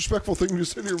a disrespectful thing to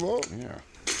say to your mom. Yeah.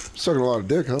 Sucking a lot of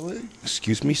dick, huh, lady?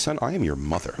 Excuse me, son? I am your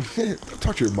mother. Don't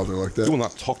talk to your mother like that. You will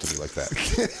not talk to me like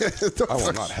that. I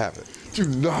will not have it. Do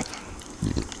not.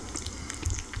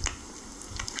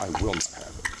 I will not have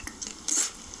it.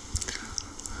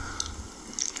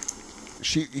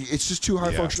 It's just too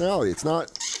high functionality. It's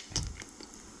not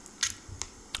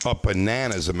a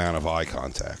bananas amount of eye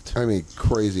contact. I mean,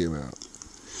 crazy amount.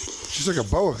 She's like a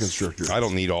boa constrictor. I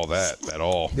don't need all that at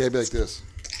all. Yeah, I'd be like this.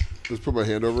 Just put my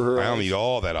hand over her. I don't need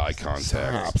all that eye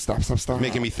contact. Stop.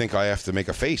 Making me think I have to make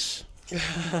a face.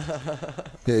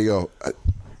 There you go.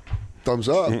 Thumbs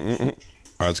up. All right,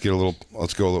 let's go a little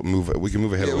move. We can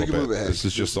move ahead a little bit. Move ahead. This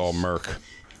is just all murk.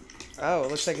 Oh,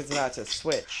 it looks like it's about to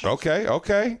switch. Okay. Oh.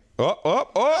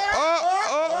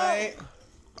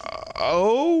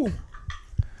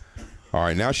 All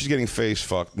right, now she's getting face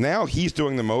fucked. Now he's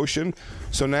doing the motion.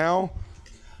 So now,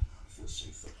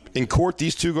 in court,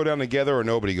 these two go down together or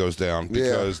nobody goes down.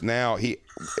 Because now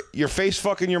you're face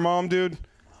fucking your mom, dude.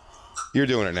 You're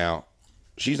doing it now.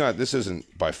 She's not, this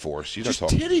isn't by force. She's just not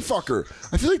talking. Titty fucker.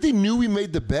 I feel like they knew we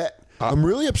made the bet. I'm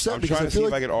really upset I'm because trying I to see feel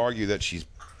if like I could argue that she's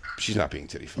not being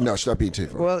titty fucked. No, she's not being titty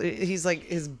fucked. Well, he's like,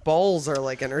 his balls are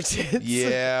like in her tits.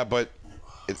 Yeah, but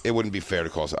it wouldn't be fair to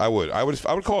call it. I would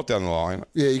call it down the line.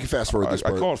 Yeah, you can fast forward this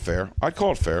part. I'd call it fair. I'd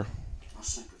call it fair. I'll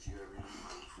sync with you every night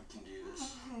if we can do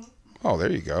this. Oh,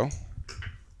 there you go.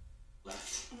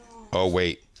 Oh,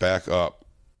 wait. Back up.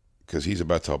 Because he's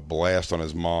about to blast on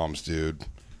his mom's, dude.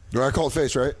 Do I call it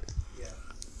face, right? Yeah.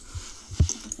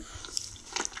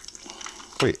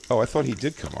 Wait. Oh, I thought he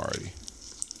did come already.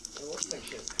 It looks like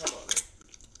she has cum on it.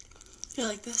 You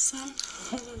like this, son?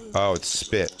 Oh, it's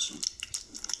spit.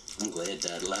 I'm glad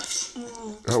Dad left.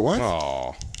 Oh, what?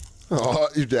 Oh. Oh,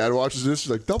 your dad watches this.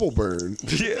 He's like, double burn.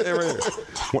 Yeah, right here.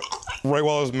 Right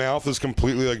while his mouth is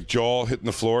completely like jaw hitting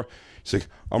the floor. He's like,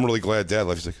 I'm really glad Dad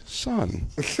left. He's like, son.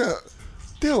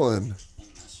 Dylan.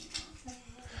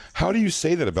 How do you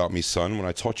say that about me, son, when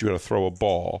I taught you how to throw a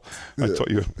ball? I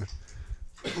taught you.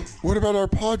 What about our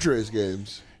Padres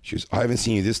games? She goes, I haven't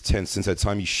seen you this tense since that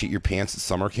time you shit your pants at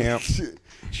summer camp. She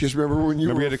just remember when you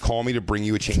you had to call me to bring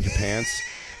you a change of pants?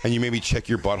 And you made me check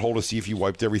your butthole to see if you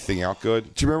wiped everything out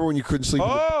good? Do you remember when you couldn't sleep?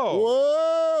 Oh!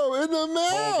 Whoa! In the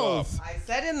mouth! I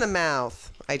said in the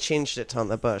mouth. I changed it to on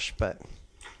the bush, but...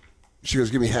 She goes,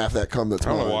 give me half that cum that's I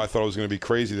don't know mine. why I thought it was going to be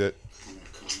crazy that...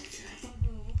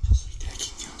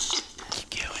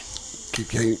 Keep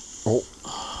going. Oh.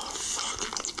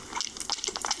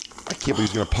 I can't believe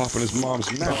he's going to pop in his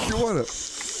mom's mouth. You want it?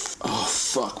 Oh,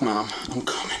 fuck, Mom. I'm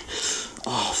coming.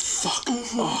 Oh, fuck.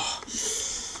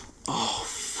 Oh,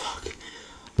 fuck.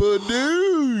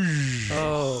 Badoosh.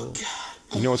 Oh.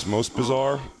 You know what's most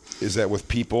bizarre? Is that with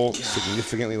people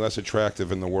significantly less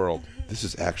attractive in the world, this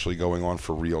is actually going on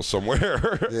for real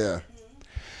somewhere. Yeah.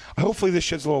 Hopefully this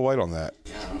sheds a little light on that.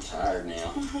 God, I'm tired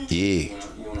now. Yeah. You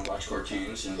want to watch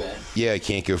cartoons in bed? Yeah, I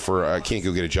can't go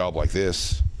get a job like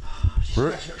this.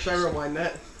 Should I rewind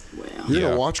that? Well, You're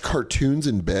going to watch cartoons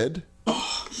in bed?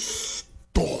 Oh,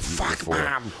 fuck,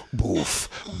 mom. Boof,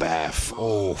 baff,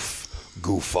 oof,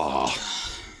 goofa.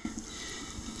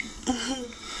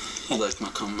 You like my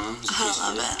cum, Mom?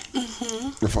 I love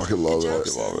it. I fucking love it.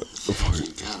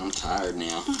 God, I'm tired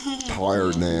now.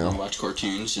 Tired now. Watch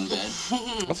cartoons in bed.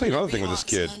 I'll tell you another thing with this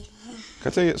kid. Can I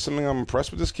tell you something I'm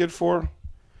impressed with this kid for?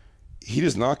 He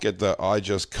does not get the I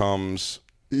just comes.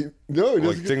 No, he doesn't.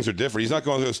 Like things are different. He's not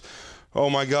going to this. Oh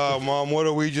my God, Mom, what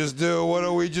do we just do? What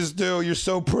do we just do? You're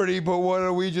so pretty, but what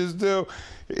do we just do?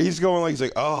 He's going like, he's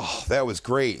like, oh, that was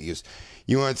great. He goes,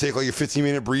 you want to take like a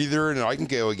 15-minute breather and I can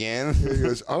go again? He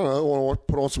goes, I don't know, want to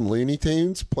put on some Looney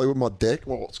Tunes, play with my dick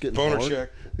while it's getting Boner hard?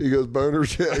 check. He goes, boner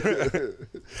check.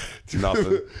 Nothing.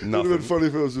 It would have been funny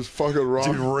if it was just fucking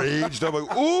wrong. Dude raged. I'm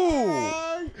like, ooh.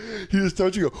 He just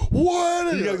touched you, go,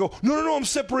 what? You gotta go, no, I'm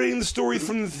separating the story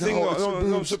from the thing.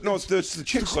 It's the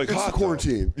chick's like it's hot. the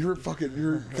quarantine. You're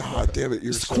God damn it.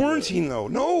 It's quarantine though.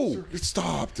 No.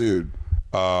 Stop, dude.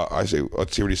 I say,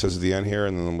 let's see what he says at the end here,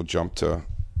 and then we'll jump to.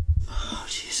 Oh,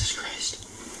 Jesus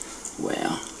Christ.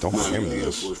 Wow. Don't blame me.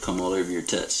 Would come all over your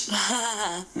tits.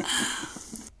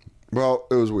 Well,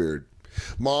 it was weird.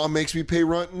 Mom makes me pay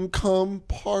rent and come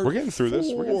part. We're getting through this.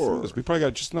 We probably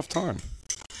got just enough time.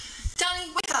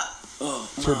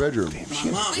 It's her bedroom. Wake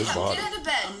up, get out of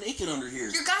bed. I'm naked under here.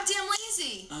 You're goddamn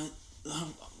lazy.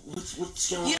 What's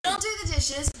going on? You don't do the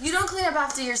dishes. You don't clean up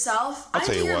after yourself. I'll I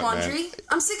tell do you your what, laundry. man.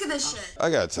 I'm sick of this shit. I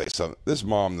gotta tell you something. This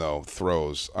mom though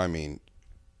throws. I mean,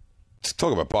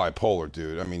 talk about bipolar,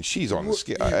 dude. I mean, she's on the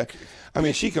scale. I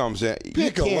mean, she comes in.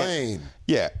 Pick a lane.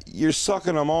 Yeah, you're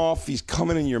sucking him off. He's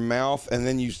coming in your mouth, and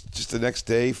then you just the next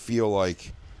day feel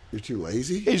like you're too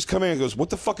lazy. He just come in and goes, "What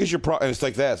the fuck is your problem?" And it's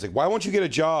like that. It's like, why won't you get a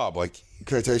job? Like,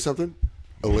 can I tell you something?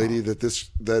 A lady that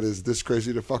is this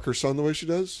crazy to fuck her son the way she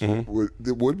does, it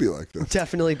would be like this.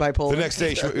 Definitely bipolar. The next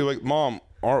day, she'll be like, "Mom,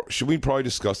 should we probably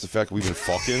discuss the fact that we've been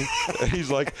fucking?" And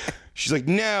she's like,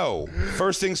 "No.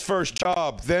 First things first,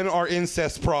 job, then our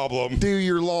incest problem. Do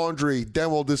your laundry,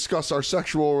 then we'll discuss our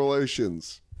sexual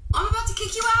relations." I'm about to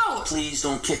kick you out. Please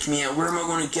don't kick me out. Where am I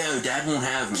going to go? Dad won't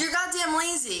have me. You're goddamn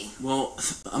lazy. Well,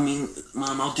 I mean,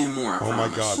 Mom, I'll do more. I Oh my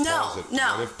promise. God! No, pause it.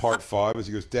 no. What if part 5 is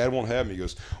he goes, "Dad won't have me." He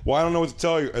goes, "Well, I don't know what to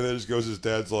tell you." And then just goes, his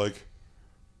dad's like,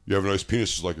 "You have a nice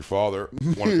penis just like your father.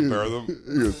 Want to compare them?"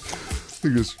 He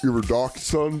goes, "You ever docked,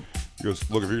 son?" He goes,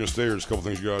 "Look, if you're gonna stay here, there's a couple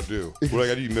things you gotta do." What I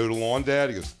gotta do? You mow the lawn, Dad?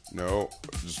 He goes, "No,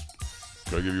 just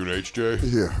can I give you an HJ?"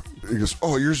 Yeah. He goes,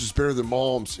 "Oh, yours is better than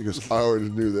Mom's." He goes, "I already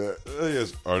knew that." He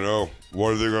goes, "I know. What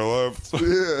are they gonna left?"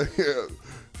 Yeah.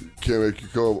 Can't make you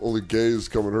come. Only gays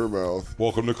come in her mouth.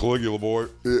 Welcome to Caligula, boy.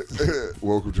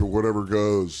 Welcome to whatever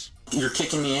goes. You're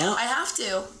kicking me out? I have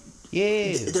to.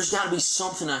 Yeah. There's got to be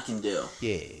something I can do.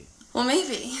 Yeah. Well,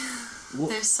 maybe.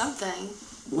 There's something.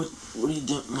 What are you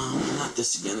doing? Mom, not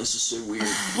this again. This is so weird.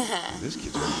 This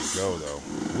kid's ready to go, though.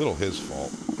 A little his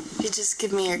fault. You just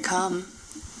give me your cum.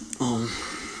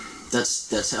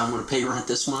 That's how I'm going to pay rent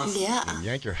this month? Yeah. And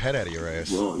yank your head out of your ass.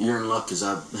 Well, you're in luck because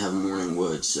I have morning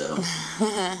wood, so.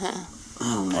 I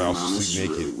don't know, I Mom. also This is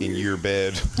sleep naked really in weird. your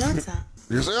bed. No, it's not.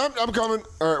 He goes, I'm coming.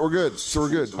 All right, we're good. So we're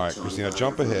good. All right, Christina,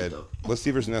 jump ahead. Let's see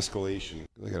if there's an escalation.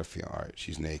 I gotta feel. All right,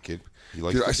 she's naked. You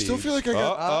like? Dude, I still feel like I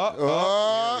got.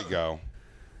 Here we go.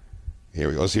 Here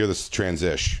we go. Let's hear this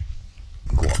transition.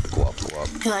 Go up, go up, go up.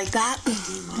 You like that?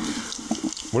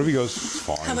 What if he goes? It's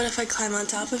fine. How about if I climb on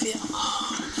top of you?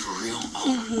 For real?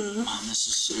 Oh, Mom, this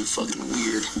is so fucking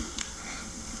weird.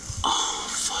 Oh,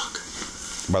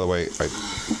 fuck. By the way,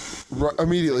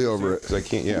 Immediately over it. 'cause I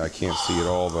can't. Yeah, I can't see at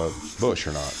all the bush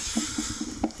or not.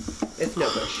 It's no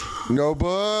bush. No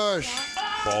bush.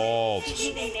 Bald.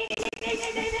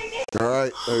 All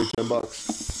right,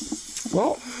 $10.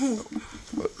 Well,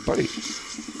 buddy,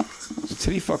 it's a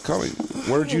titty fuck coming.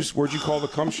 Where'd you call the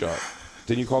cum shot?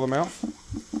 Didn't you call the mouth?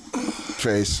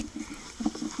 Face.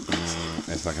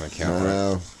 That's not gonna I count. Right?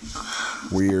 know.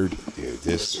 Weird. Dude,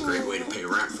 this. Great way to pay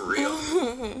rent for real.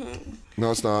 No,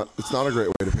 it's not. It's not a great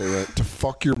way to pay rent. To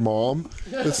fuck your mom,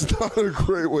 it's not a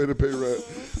great way to pay rent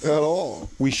at all.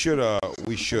 We should.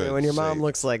 We should. When your say- mom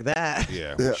looks like that.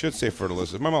 Yeah, we should say for the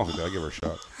listeners. My mom could do it. I'll give her a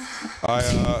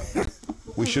shot.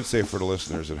 We should say for the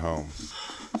listeners at home,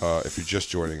 if you're just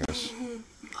joining us,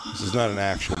 this is not an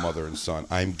actual mother and son.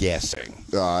 I'm guessing.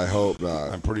 I hope not.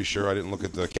 I'm pretty sure I didn't look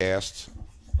at the cast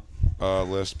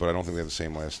list, but I don't think they have the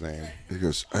same last name. He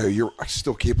goes, "Hey, I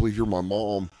still can't believe you're my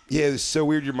mom." Yeah, it's so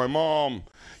weird. You're my mom.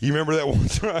 You remember that one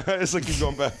time? It's like you're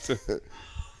going back to.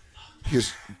 He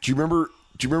goes, "Do you remember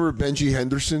Benji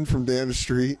Henderson from Down the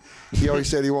Street? He always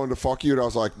said he wanted to fuck you," and I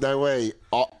was like, "No way.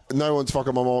 No one's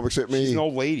fucking my mom except me." She's an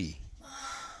old lady.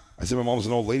 I said my mom's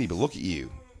an old lady, but look at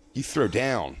you. You throw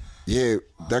down. Yeah,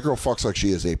 that girl fucks like she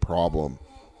is a problem.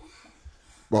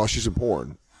 Well, she's in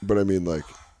porn, but I mean, like,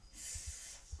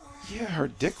 Yeah, her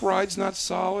dick ride's not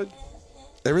solid.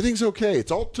 everything's okay.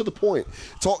 It's all to the point.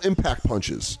 It's all impact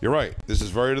punches. You're right. This is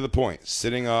very to the point.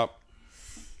 Sitting up,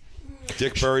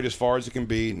 dick buried as far as it can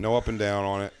be, no up and down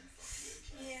on it.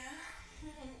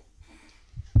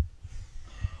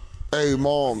 Hey,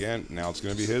 mom. Again, now it's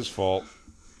going to be his fault.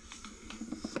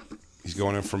 He's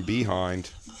going in from behind.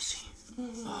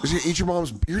 Is he gonna eat your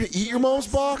mom's? You're gonna eat your mom's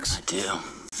box? I do.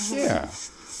 Yeah.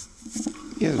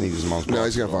 He doesn't eat his mom's No,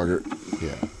 box. he's gonna fuck her.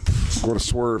 Yeah. What a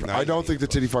swerve! No, I he's don't not think the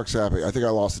titty fuck's happy. I think I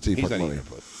lost the titty He's fuck not money. eating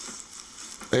it,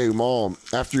 but... Hey, mom.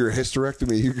 After your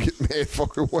hysterectomy, you get mad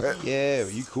fucking wet. Yeah, are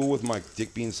you cool with my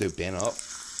dick being so bent up?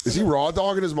 Is he raw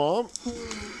dogging his mom?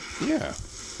 Yeah.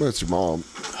 Well, it's your mom.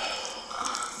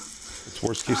 It's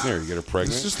worst case scenario. You get her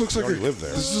pregnant. This just looks you like already live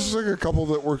there. This is like a couple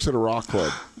that works at a rock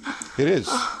club. It is.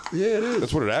 Yeah, it is.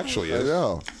 That's what it actually I is.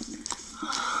 know.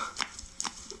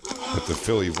 But the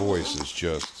Philly voice is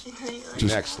just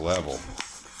next level.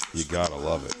 You gotta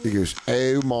love it. He goes,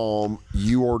 "Hey, mom,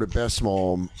 you are the best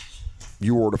mom.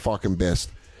 You are the fucking best."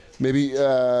 Maybe, is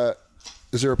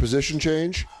there a position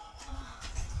change?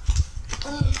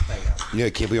 Yeah, I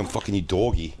can't believe I'm fucking you,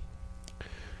 doggy.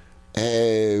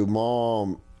 Hey,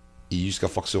 Mom. You just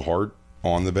got fucked so hard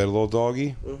on the bed, little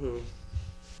doggy. Mm-hmm.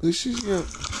 At least she's gonna...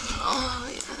 Oh,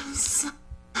 yes.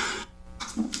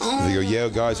 And they go, yeah,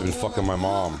 guys, I've been fucking my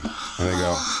mom. And they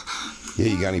go, yeah,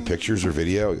 you got any pictures or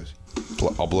video? He goes,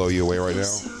 I'll blow you away right now.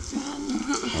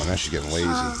 Oh, now she's getting lazy.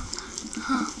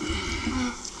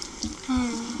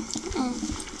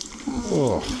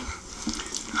 Oh.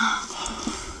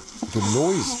 The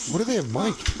noise. What do they have,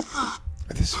 Mike?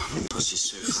 This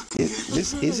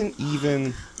isn't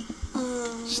even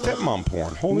stepmom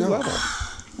porn. Whole new level.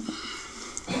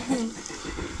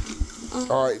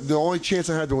 All right, the only chance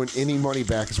I had to win any money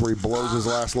back is where he blows his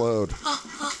last load.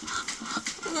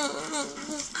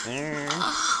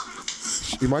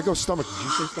 You might go stomach. Did you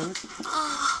say stomach?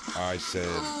 I said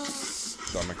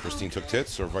stomach. Christine took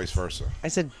tits, or vice versa? I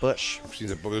said bush. She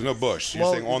said, there's no bush. You're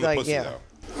Well, saying on the like, pussy, yeah.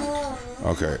 though.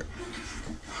 Okay.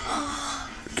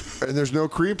 And there's no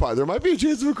cream pie. There might be a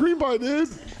chance of a cream pie, dude.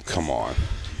 Come on.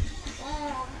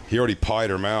 He already pied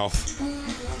her mouth.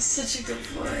 Such a good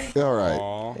boy. All right.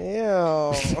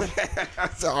 Ew.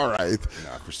 That's all right.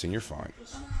 Nah, Christine, you're fine.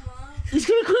 He's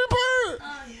gonna cream pie her.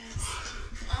 Oh,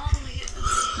 yes. Oh,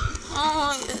 yes.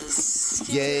 Oh, yes.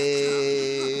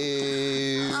 Yay.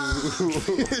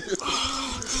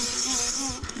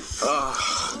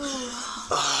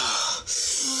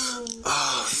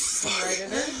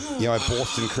 Yeah, I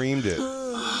Boston creamed it.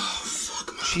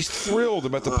 She's thrilled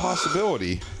about the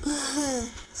possibility.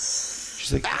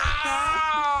 She's like,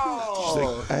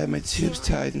 I had my tubes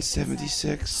tied in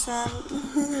 76.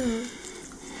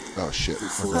 Oh, shit.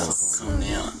 Calm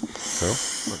down.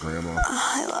 So? My grandma.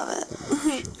 I love it.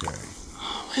 Okay.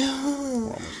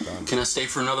 We're almost done. Can I stay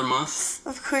for another month?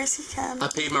 Of course you can. I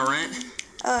paid my rent.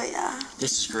 Oh, yeah.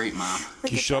 This is great, Mom.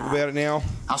 Can you shut up about it now?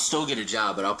 I'll still get a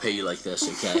job, but I'll pay you like this,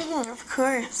 okay? Of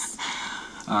course.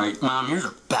 All right, Mom, you're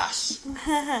the best.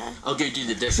 I'll go do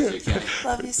the dishes, okay?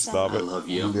 Love you so Stop I it. love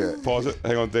you. Yeah. Pause it.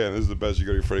 Hang on, Dan. This is the best. You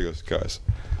go to your friend. He goes, guys,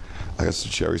 I got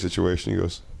such a cherry situation. He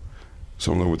goes,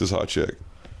 so I'm living with this hot chick,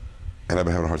 and I've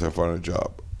been having a hard time finding a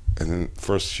job. And then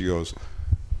first she goes,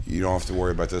 you don't have to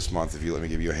worry about this month if you let me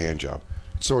give you a hand job.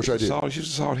 So what should I do? She's a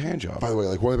solid hand job. By the way,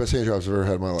 like one of the best hand jobs I've ever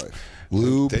had in my life.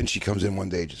 Lube. Then she comes in one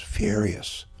day just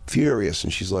furious,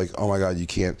 and she's like, "Oh my God, you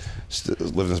can't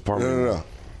live in this apartment." No.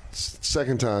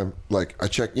 Second time, like I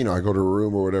check, I go to a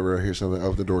room or whatever. I hear something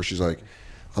out the door. She's like,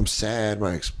 "I'm sad.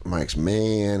 My ex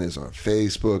man is on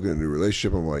Facebook in a new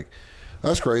relationship." I'm like,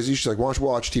 "That's crazy." She's like, "Why don't you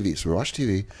watch TV?" So we watch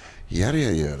TV. Yada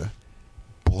yada yada.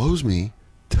 Blows me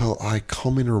till I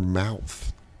come in her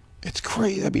mouth. It's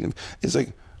crazy. I mean, it's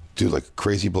like, dude, like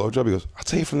crazy blowjob. He goes, I'll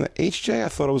tell you from the HJ, I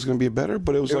thought it was going to be better,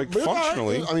 but it was like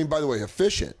functionally. I mean, by the way,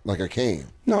 efficient. Like I came.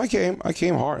 No, I came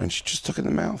hard, and she just took it in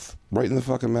the mouth, right in the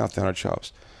fucking mouth, down her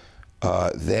chops.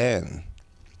 Then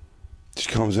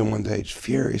she comes in one day, she's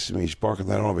furious at me. She's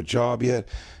barking, I don't have a job yet,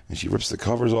 and she rips the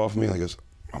covers off me. And I goes,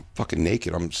 I'm fucking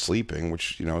naked. I'm sleeping,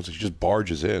 which so she just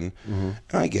barges in, and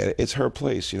I get it. It's her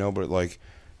place, but like,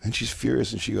 then she's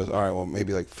furious, and she goes, all right, well,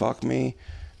 maybe like fuck me,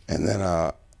 and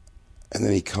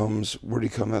then he comes. Where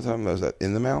did he come that time? Was that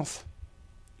in the mouth?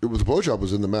 The blowjob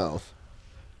was in the mouth.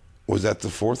 Was that the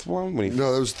fourth one?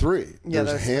 No, there was three. Yeah,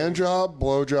 there was hand job,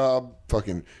 blowjob,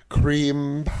 fucking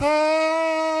cream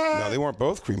pie. No, they weren't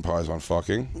both cream pies on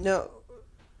fucking. No.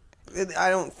 I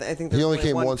don't. I think there's He only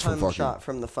came one once for cum fucking. shot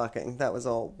from the fucking. That was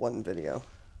all one video.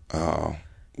 Oh.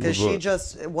 Because she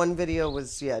just one video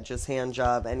was just hand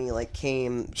job, and he like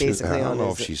came basically I on don't know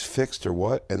his. if she's fixed or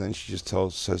what, and then she just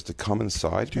says to come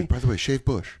inside me. By the way, shave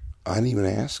bush. I didn't even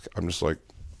ask. I'm just like,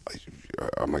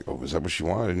 oh, is that what she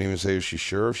wanted? I didn't even say if she's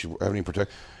sure, if she have any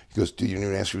protection. He goes, dude, you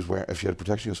didn't even ask if she had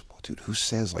protection. He goes, well, dude, who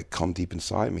says like come deep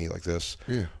inside me like this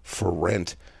for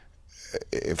rent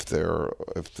if they're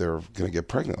gonna get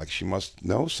pregnant? Like she must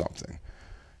know something.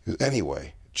 He goes,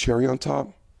 anyway, cherry on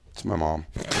top. It's my mom.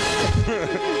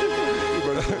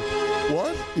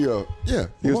 What? Yeah.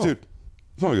 He goes, dude.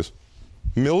 He goes,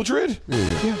 Mildred?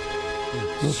 Yeah.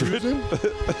 Mildred?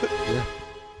 Yeah.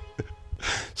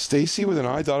 Stacy with an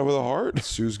eye, dotted with a heart.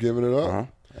 Sue's giving it up.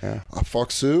 Yeah. I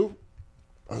fuck Sue.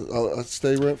 I'll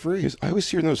stay rent free. I always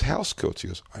see her in those house coats. He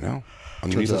goes, I know.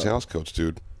 Underneath those house coats,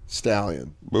 dude.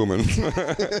 Stallion. Booming.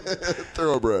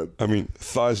 Thoroughbred. I mean,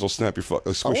 thighs will snap your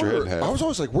squish your head in half. I was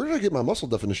always like, where did I get my muscle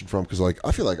definition from? Because like,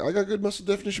 I feel like I got good muscle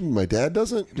definition, but my dad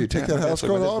doesn't. Do you take that house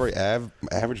coat off? Very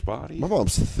average body. My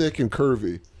mom's thick and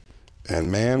curvy. And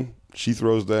man, she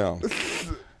throws down.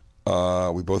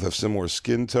 We both have similar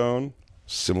skin tone,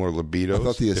 similar libidos. I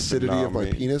thought the if acidity not of my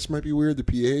me. penis might be weird. The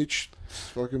pH. It's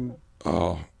fucking.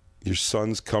 Oh, your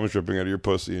son's cum dripping out of your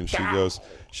pussy, and she goes,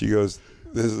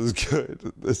 this is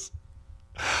good.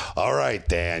 All right,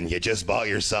 Dan, you just bought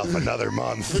yourself another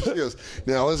month. She goes,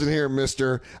 now listen here,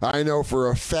 mister. I know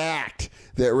for a fact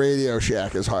that Radio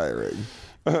Shack is hiring.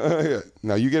 Yeah.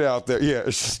 Now you get out there. Yeah,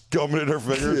 she's gumming at her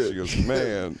fingers. She goes,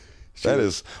 man, that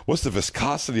is, what's the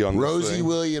viscosity on this Rosie thing?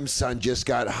 Williams' son just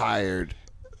got hired.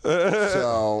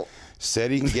 So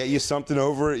said he can get you something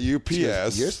over at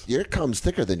UPS. Your cum's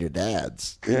thicker than your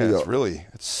dad's. Yeah,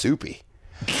 it's soupy.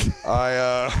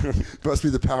 I must be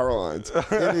the power lines.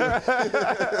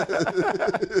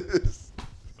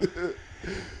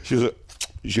 She goes,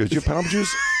 you have pineapple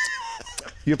juice?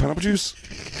 You have pineapple juice?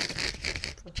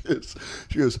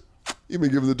 She goes, you've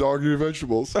been giving the dog your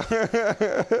vegetables.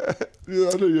 Yeah,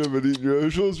 I know you haven't eaten your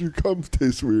vegetables. Your cum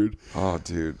tastes weird. Oh,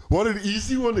 dude. What an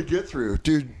easy one to get through.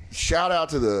 Dude, shout out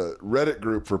to the Reddit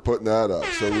group for putting that up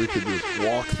so we could just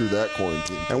walk through that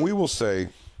quarantine. And we will say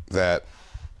that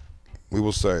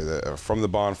from the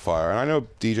bonfire, and I know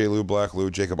DJ Lou, Black Lou,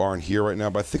 Jacob aren't here right now,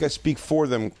 but I think I speak for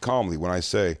them calmly when I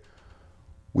say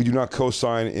we do not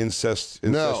co-sign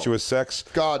incestuous sex.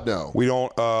 God, no. We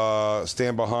don't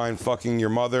stand behind fucking your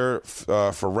mother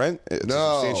for rent. To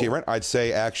substantiate rent. I'd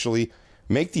say actually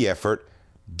make the effort,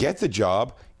 get the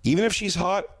job, even if she's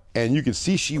hot and you can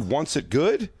see she wants it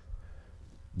good,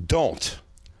 don't.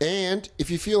 And if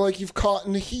you feel like you've caught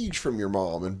in a heege from your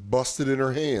mom and busted in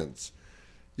her hands,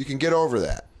 you can get over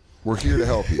that. We're here to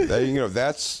help you.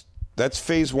 That's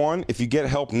phase one. If you get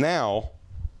help now,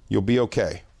 you'll be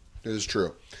okay. It is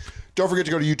true. Don't forget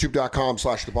to go to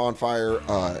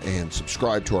youtube.com/thebonfire and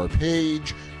subscribe to our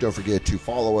page. Don't forget to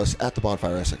follow us at The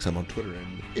Bonfire SXM on Twitter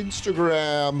and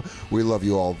Instagram. We love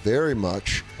you all very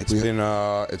much. It's been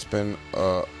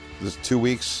this 2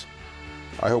 weeks.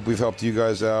 I hope we've helped you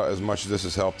guys out as much as this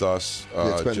has helped us.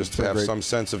 Just to have great. some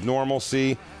sense of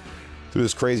normalcy through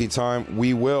this crazy time.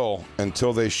 We will,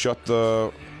 until they shut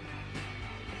the...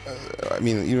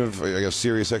 even if I guess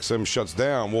SiriusXM shuts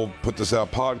down, we'll put this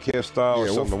out podcast style or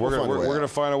something. We're gonna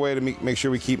find a way to make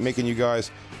sure we keep making you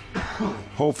guys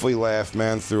hopefully laugh,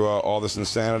 man, through all this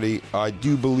insanity. I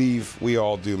do believe we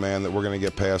all do, man, that we're gonna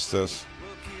get past this.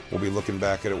 We'll be looking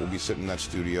back at it. We'll be sitting in that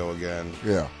studio again.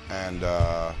 Yeah. And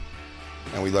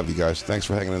we love you guys. Thanks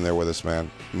for hanging in there with us, man.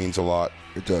 It means a lot.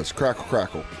 It does. Crackle,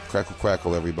 crackle. Crackle,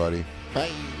 crackle, everybody. Bye.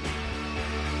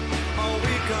 Oh,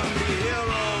 we can be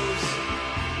heroes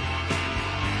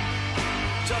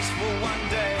just for one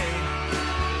day.